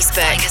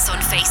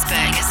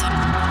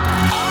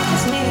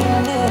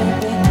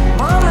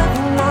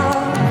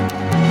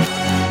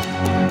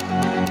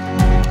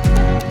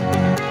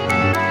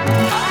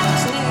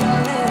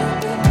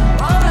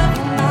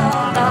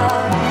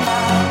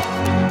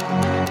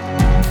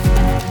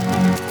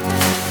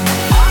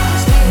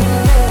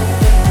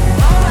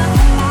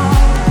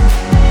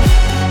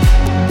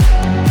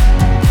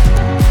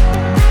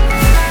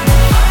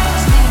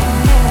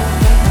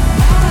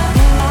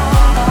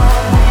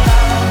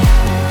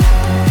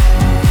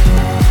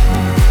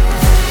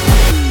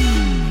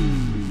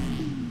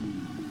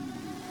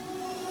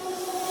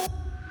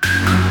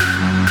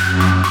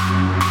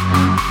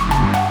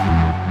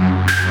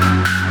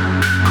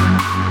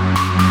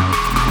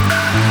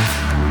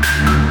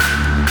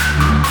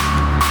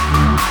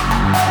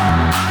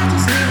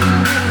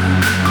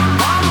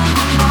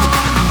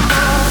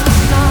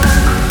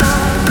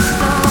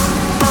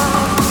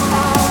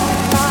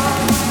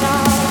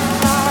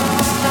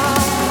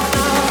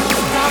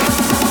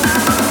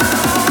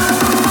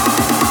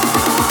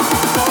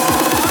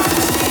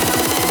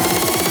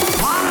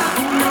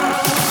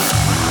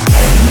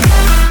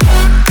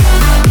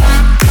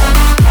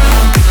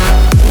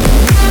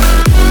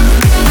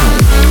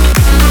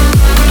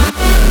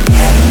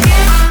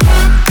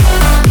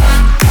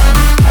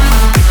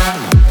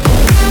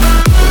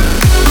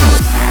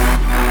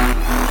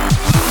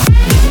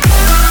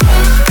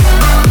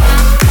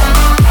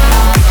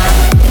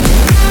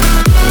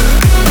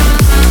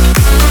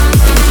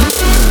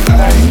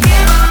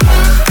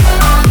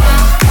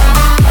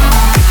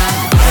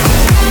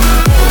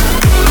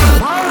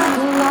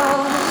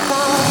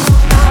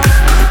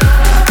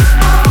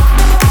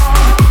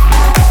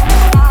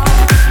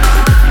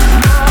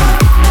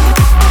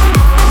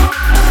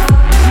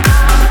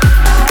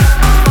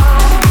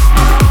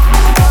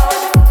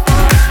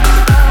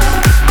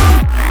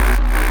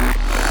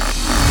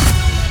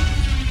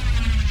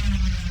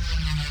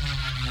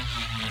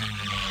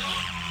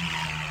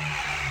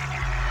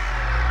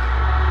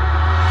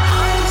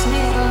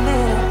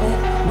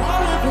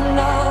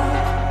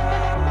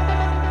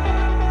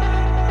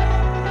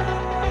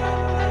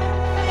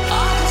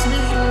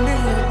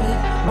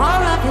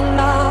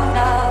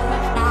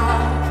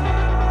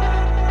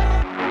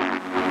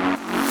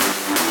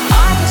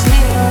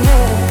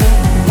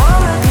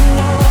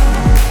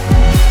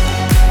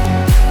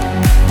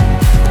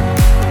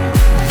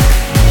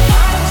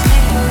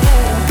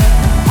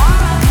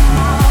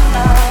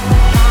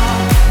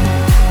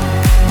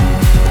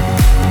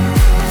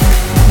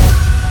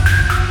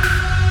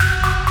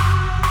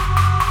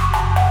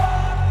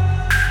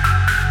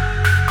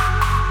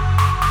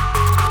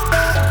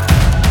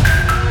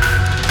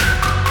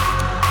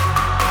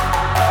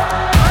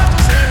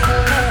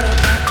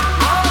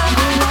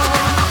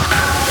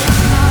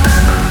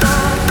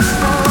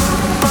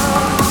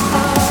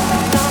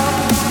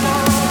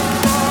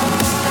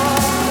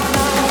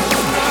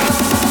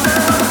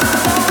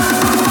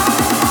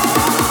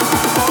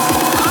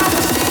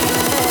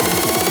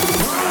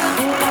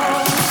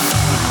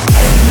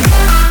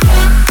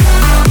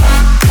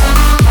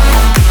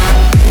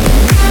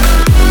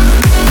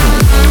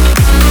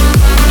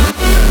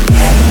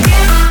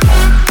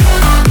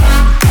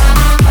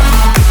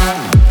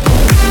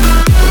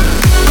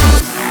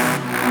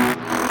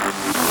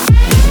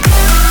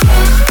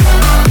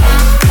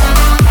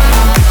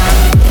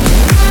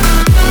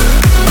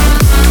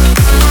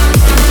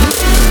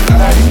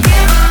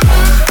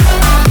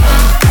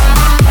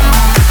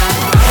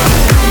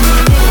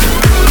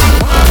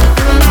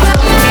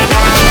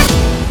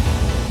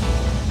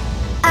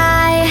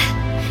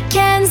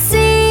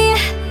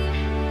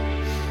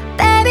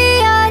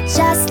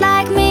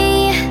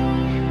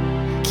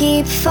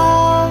 keep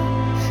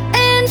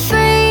falling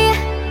free,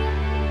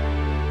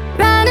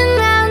 running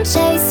around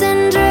chasing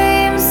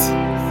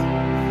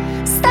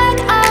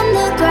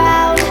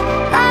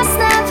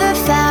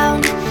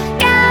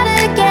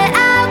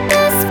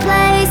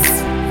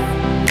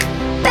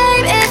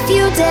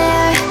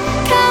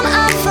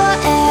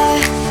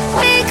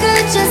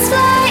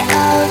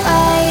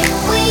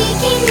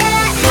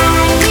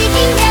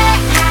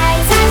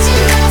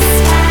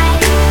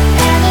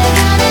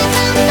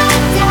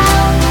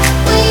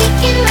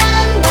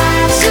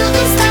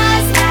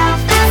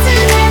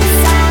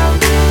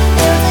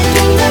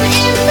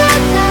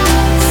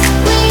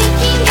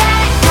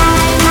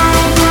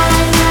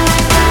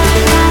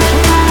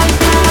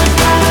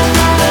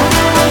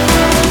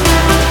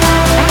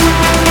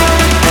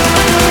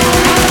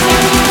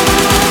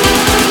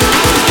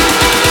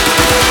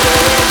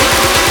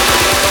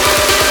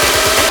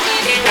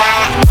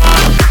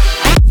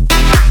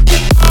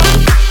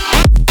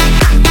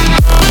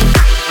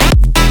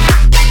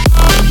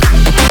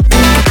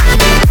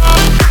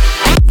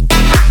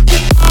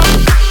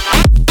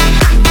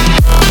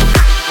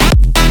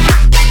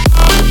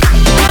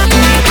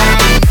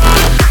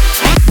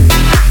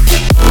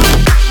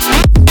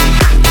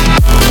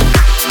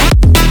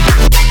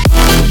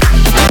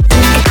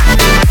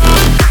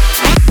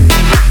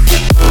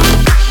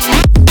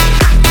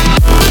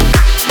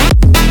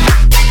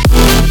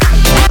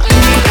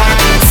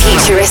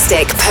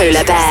Futuristic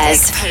Polar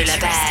Bears.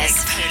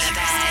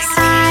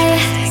 I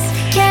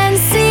can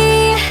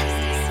see,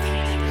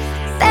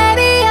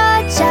 baby,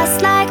 you're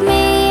just like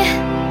me.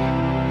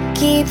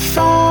 Keep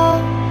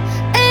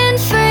falling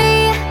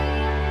free,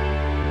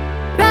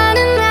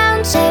 running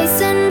around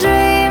chasing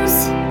dreams.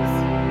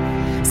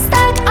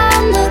 Stuck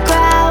on the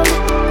ground,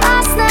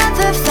 lost,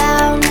 never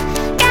found.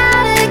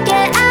 Gotta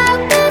get out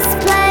this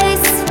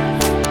place.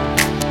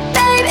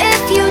 Babe,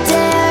 if you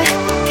dare,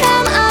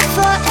 come up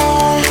for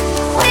air.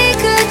 We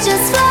could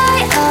just fly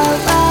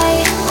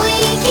away. We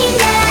can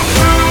get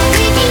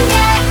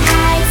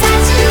high,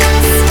 touching the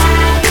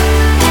sky.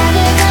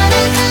 Never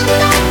gonna come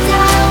back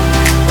down.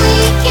 We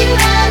can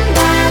run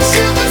wild,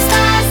 shooting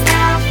stars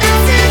now,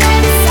 faster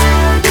than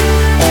sound.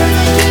 There's a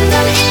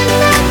kingdom in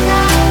the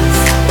clouds.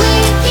 We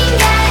can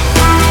get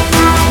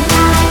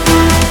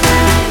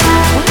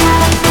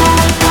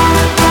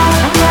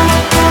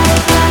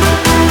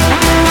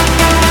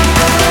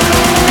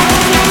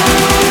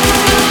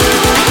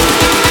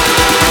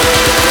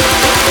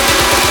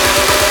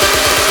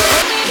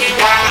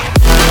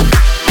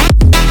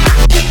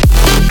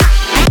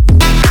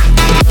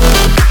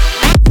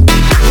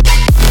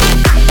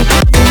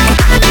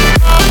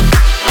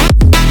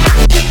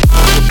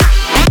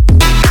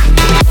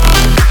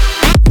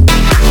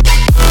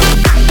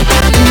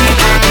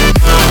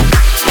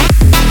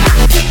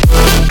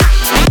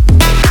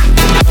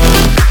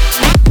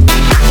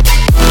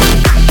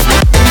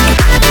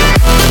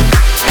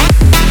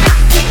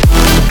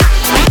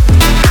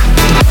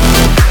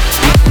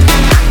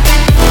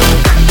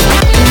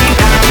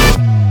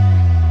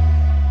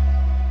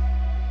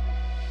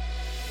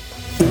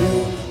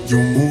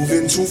You're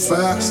moving too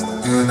fast,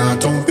 and I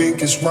don't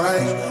think it's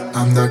right.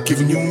 I'm not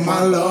giving you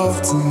my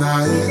love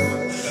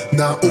tonight.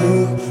 Now,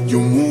 ooh,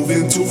 you're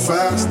moving too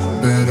fast.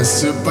 Better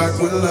sit back,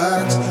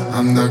 relax.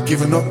 I'm not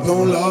giving up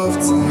no love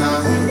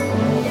tonight.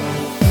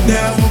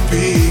 Never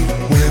be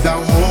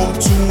without hope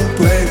to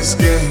play this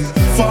game.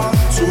 Far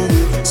too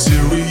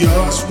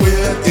serious,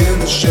 we're in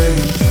the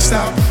shade.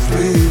 Stop,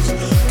 please,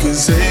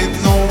 'cause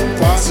ain't no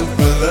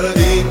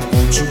possibility.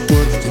 Won't you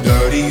put your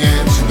dirty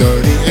hands on me?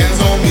 Dirty hands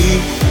on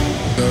me.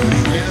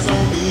 Dirty hands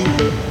on me.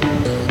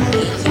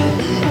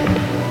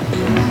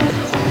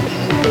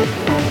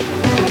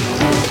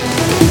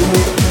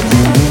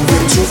 You're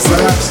moving too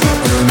fast,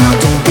 and I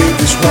don't think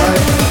it's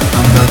right.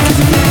 I'm not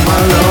giving you my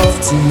love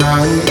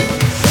tonight.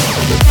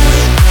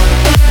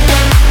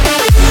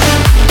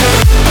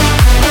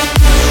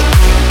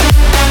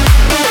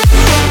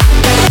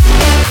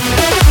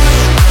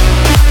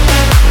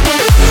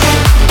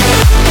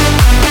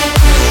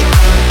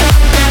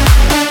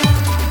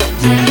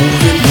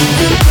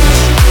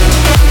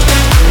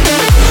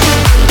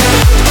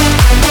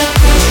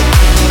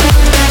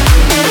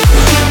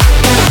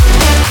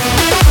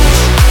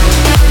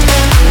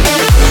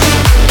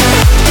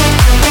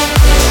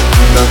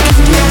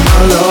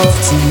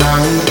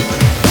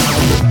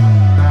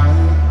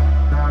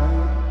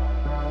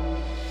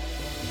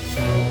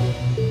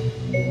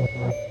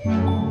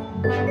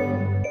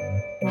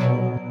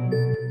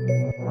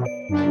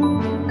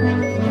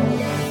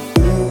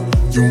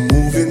 You're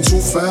moving too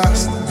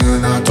fast,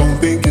 and I don't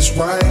think it's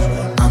right.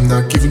 I'm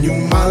not giving you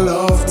my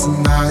love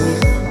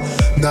tonight.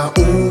 Now,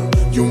 ooh,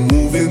 you're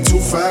moving too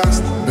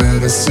fast.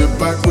 Better sit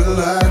back,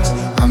 relax.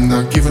 I'm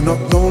not giving up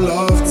no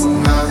love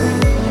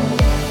tonight.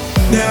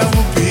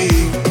 Never be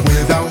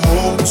without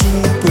hope to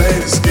play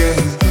this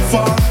game.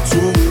 Far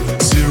too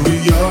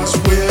serious,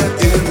 we're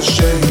in the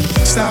shade.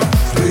 Stop,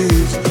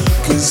 please,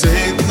 'cause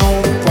ain't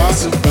no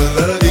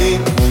possibility.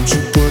 Won't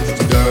you put your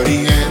dirty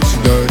hands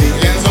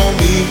on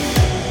me?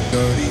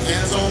 Dirty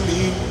hands on me. Dirty hands on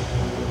me.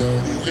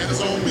 Dirty hands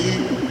on me.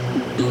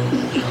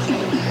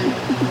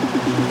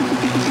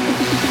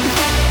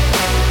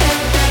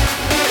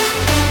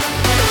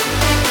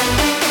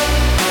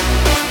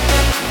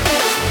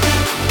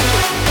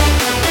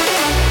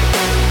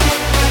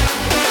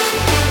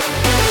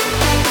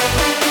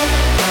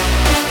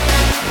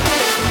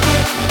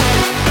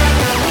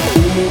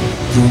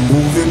 You're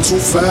moving too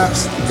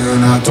fast,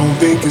 and I don't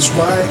think it's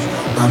right.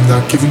 I'm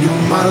not giving you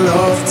my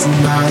love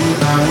tonight.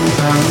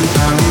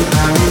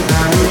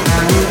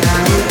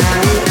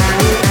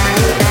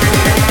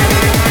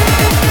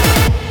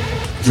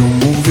 You're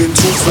moving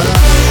too fast.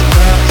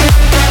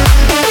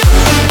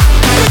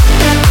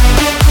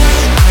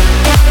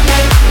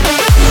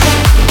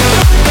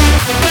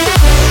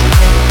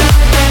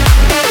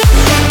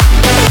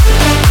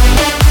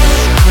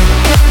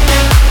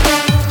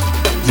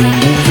 You're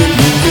moving.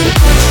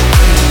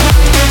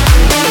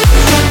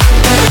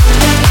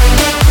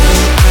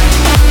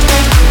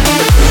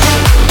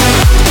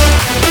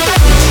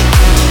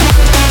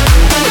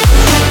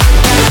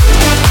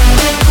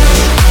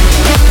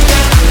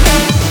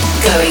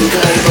 Going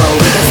global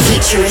with the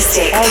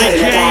Futuristic Polar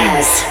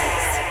Bears.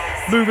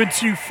 Moving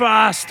too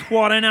fast.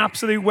 What an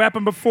absolute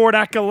weapon. Before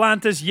that,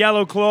 Galantis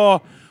Yellow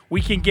Claw.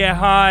 We Can Get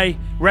High.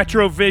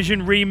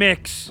 Retrovision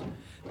remix.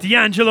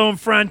 D'Angelo and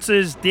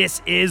Francis.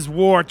 This is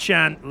War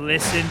Chant.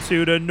 Listen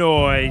to the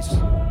noise.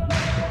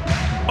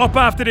 Up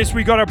after this,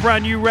 we got a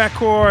brand new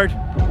record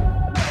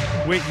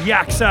with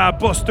Yaksa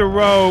Buster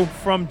Rowe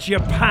from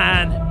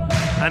Japan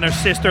and her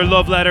sister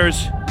Love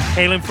Letters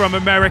hailing from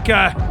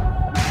America.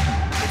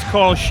 It's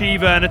called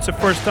Shiva and it's a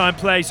first time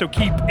play, so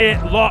keep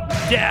it locked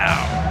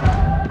down.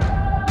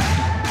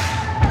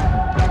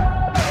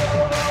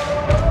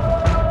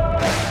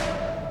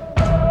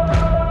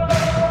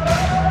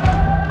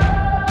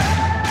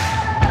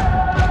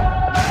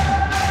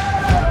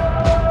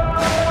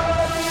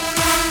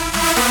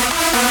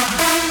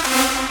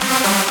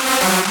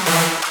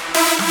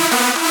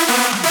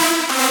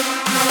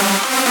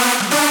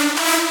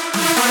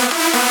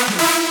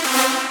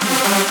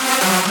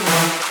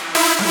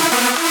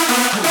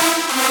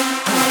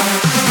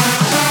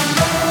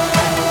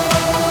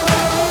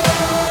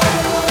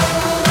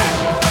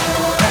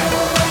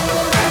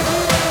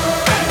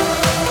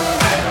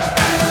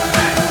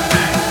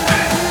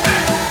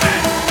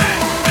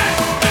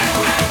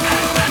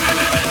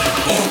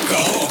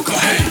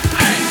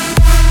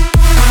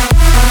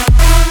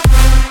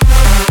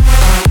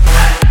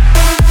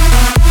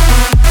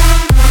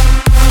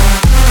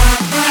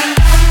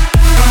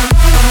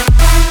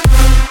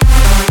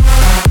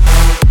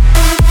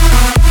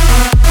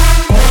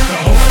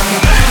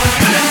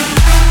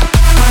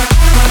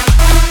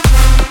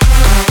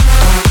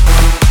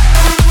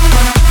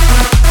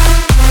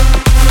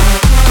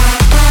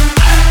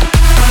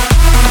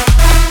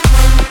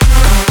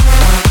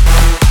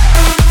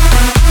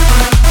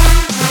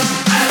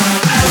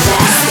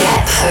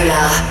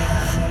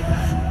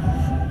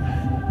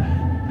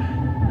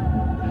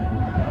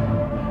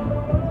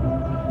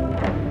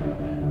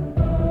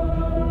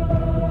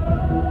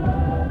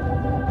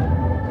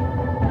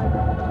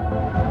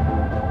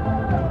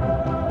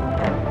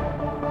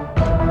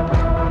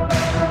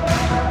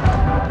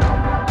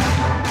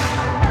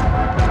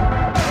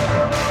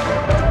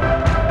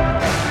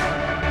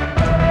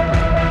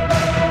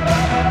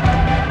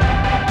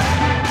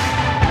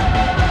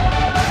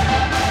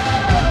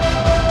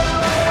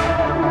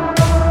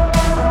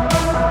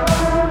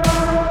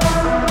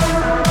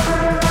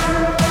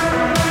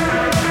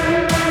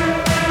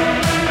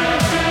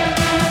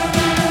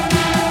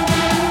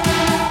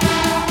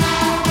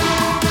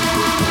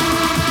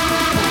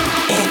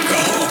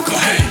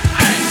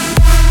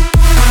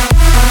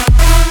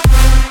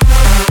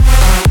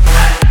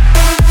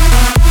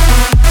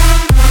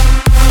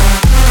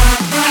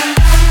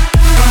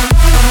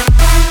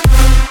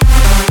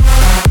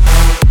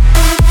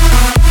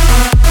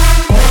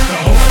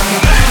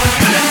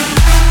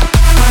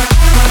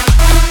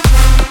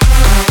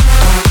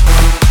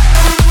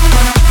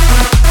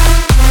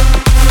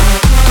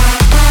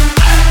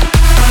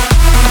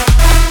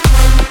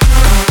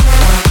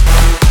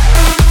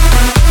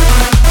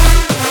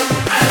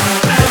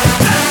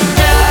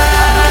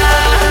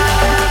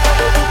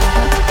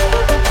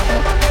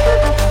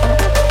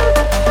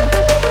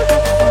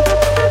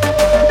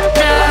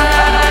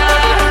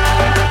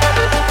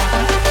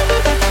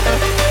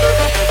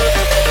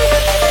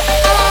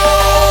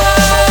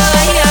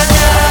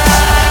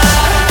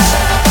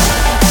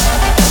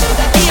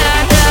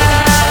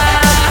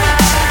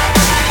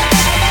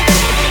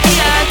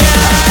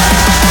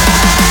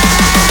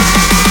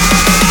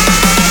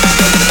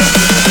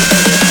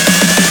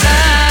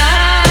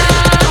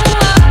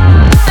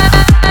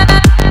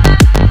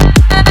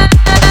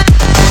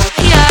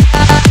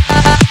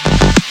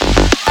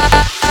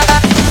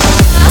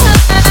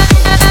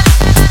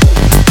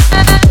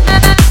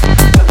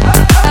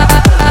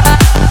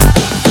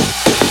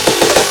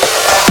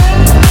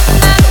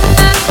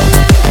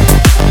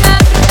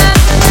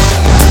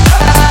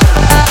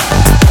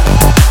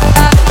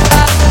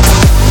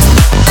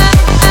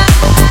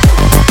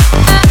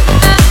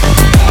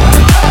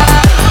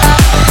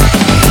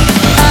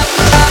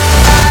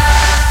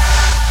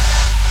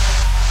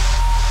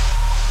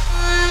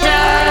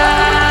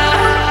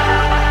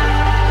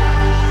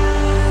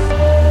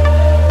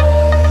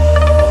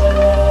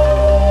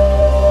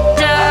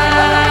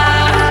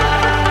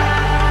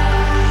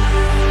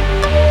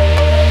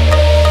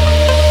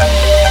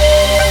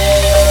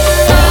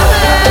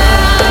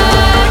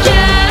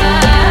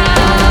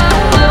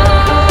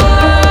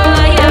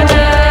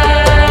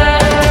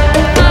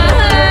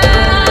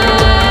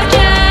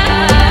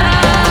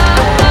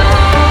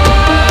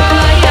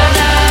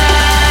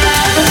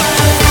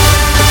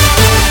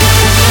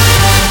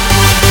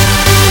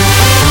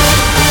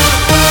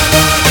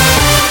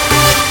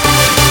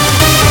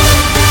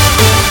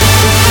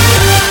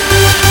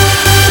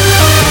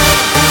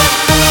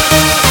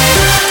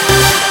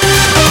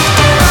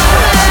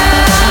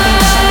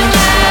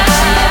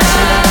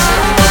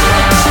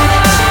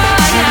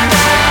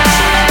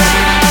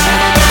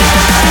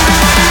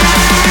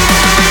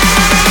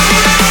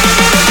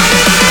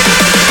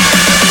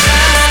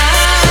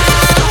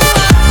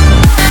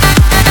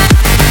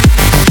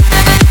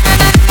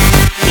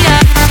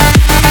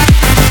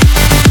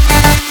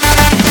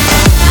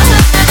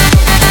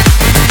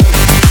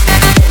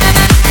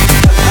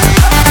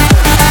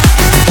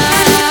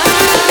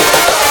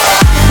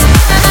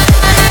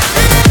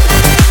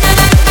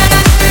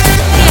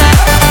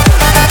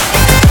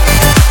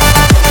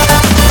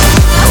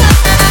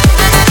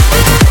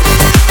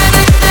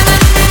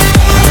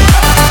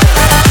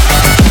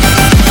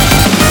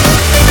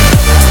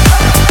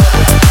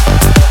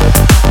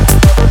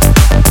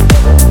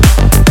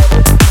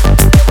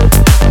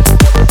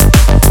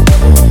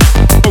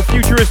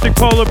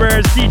 Polar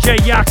Bears, DJ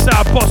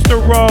Yaksa, Buster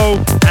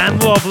Rowe,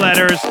 and Love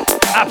Letters.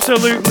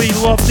 Absolutely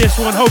love this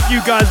one. Hope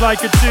you guys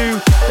like it too.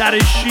 That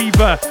is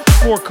Shiva,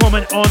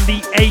 forthcoming on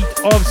the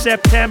 8th of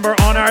September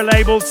on our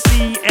label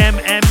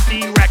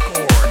CMMD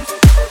Records.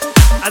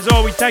 As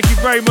always, thank you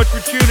very much for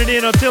tuning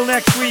in. Until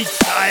next week,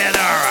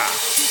 sayonara.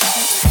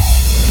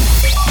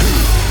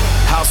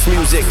 House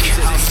music.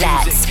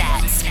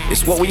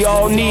 It's what we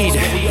all need.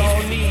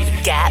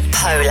 Get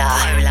polar.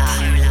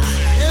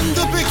 In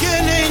the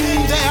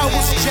beginning, there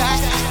was Jack.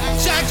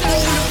 Jack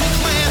owned the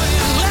plan.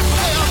 Let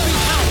there be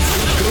house.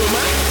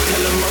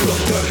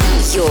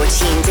 You're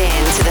tuned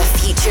in to the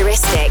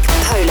futuristic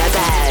Polar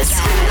Bears.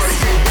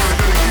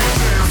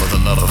 For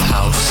the love of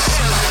house,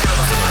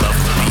 love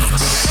the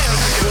beats.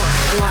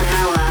 1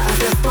 hour of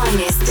the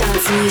finest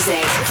dance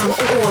music from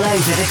all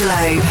over the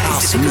globe.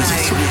 House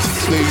music.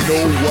 They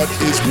know what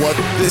is what.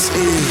 This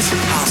is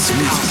house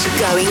music.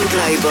 Going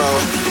global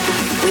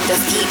with the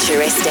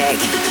futuristic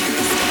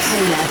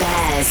Polar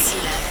Bears.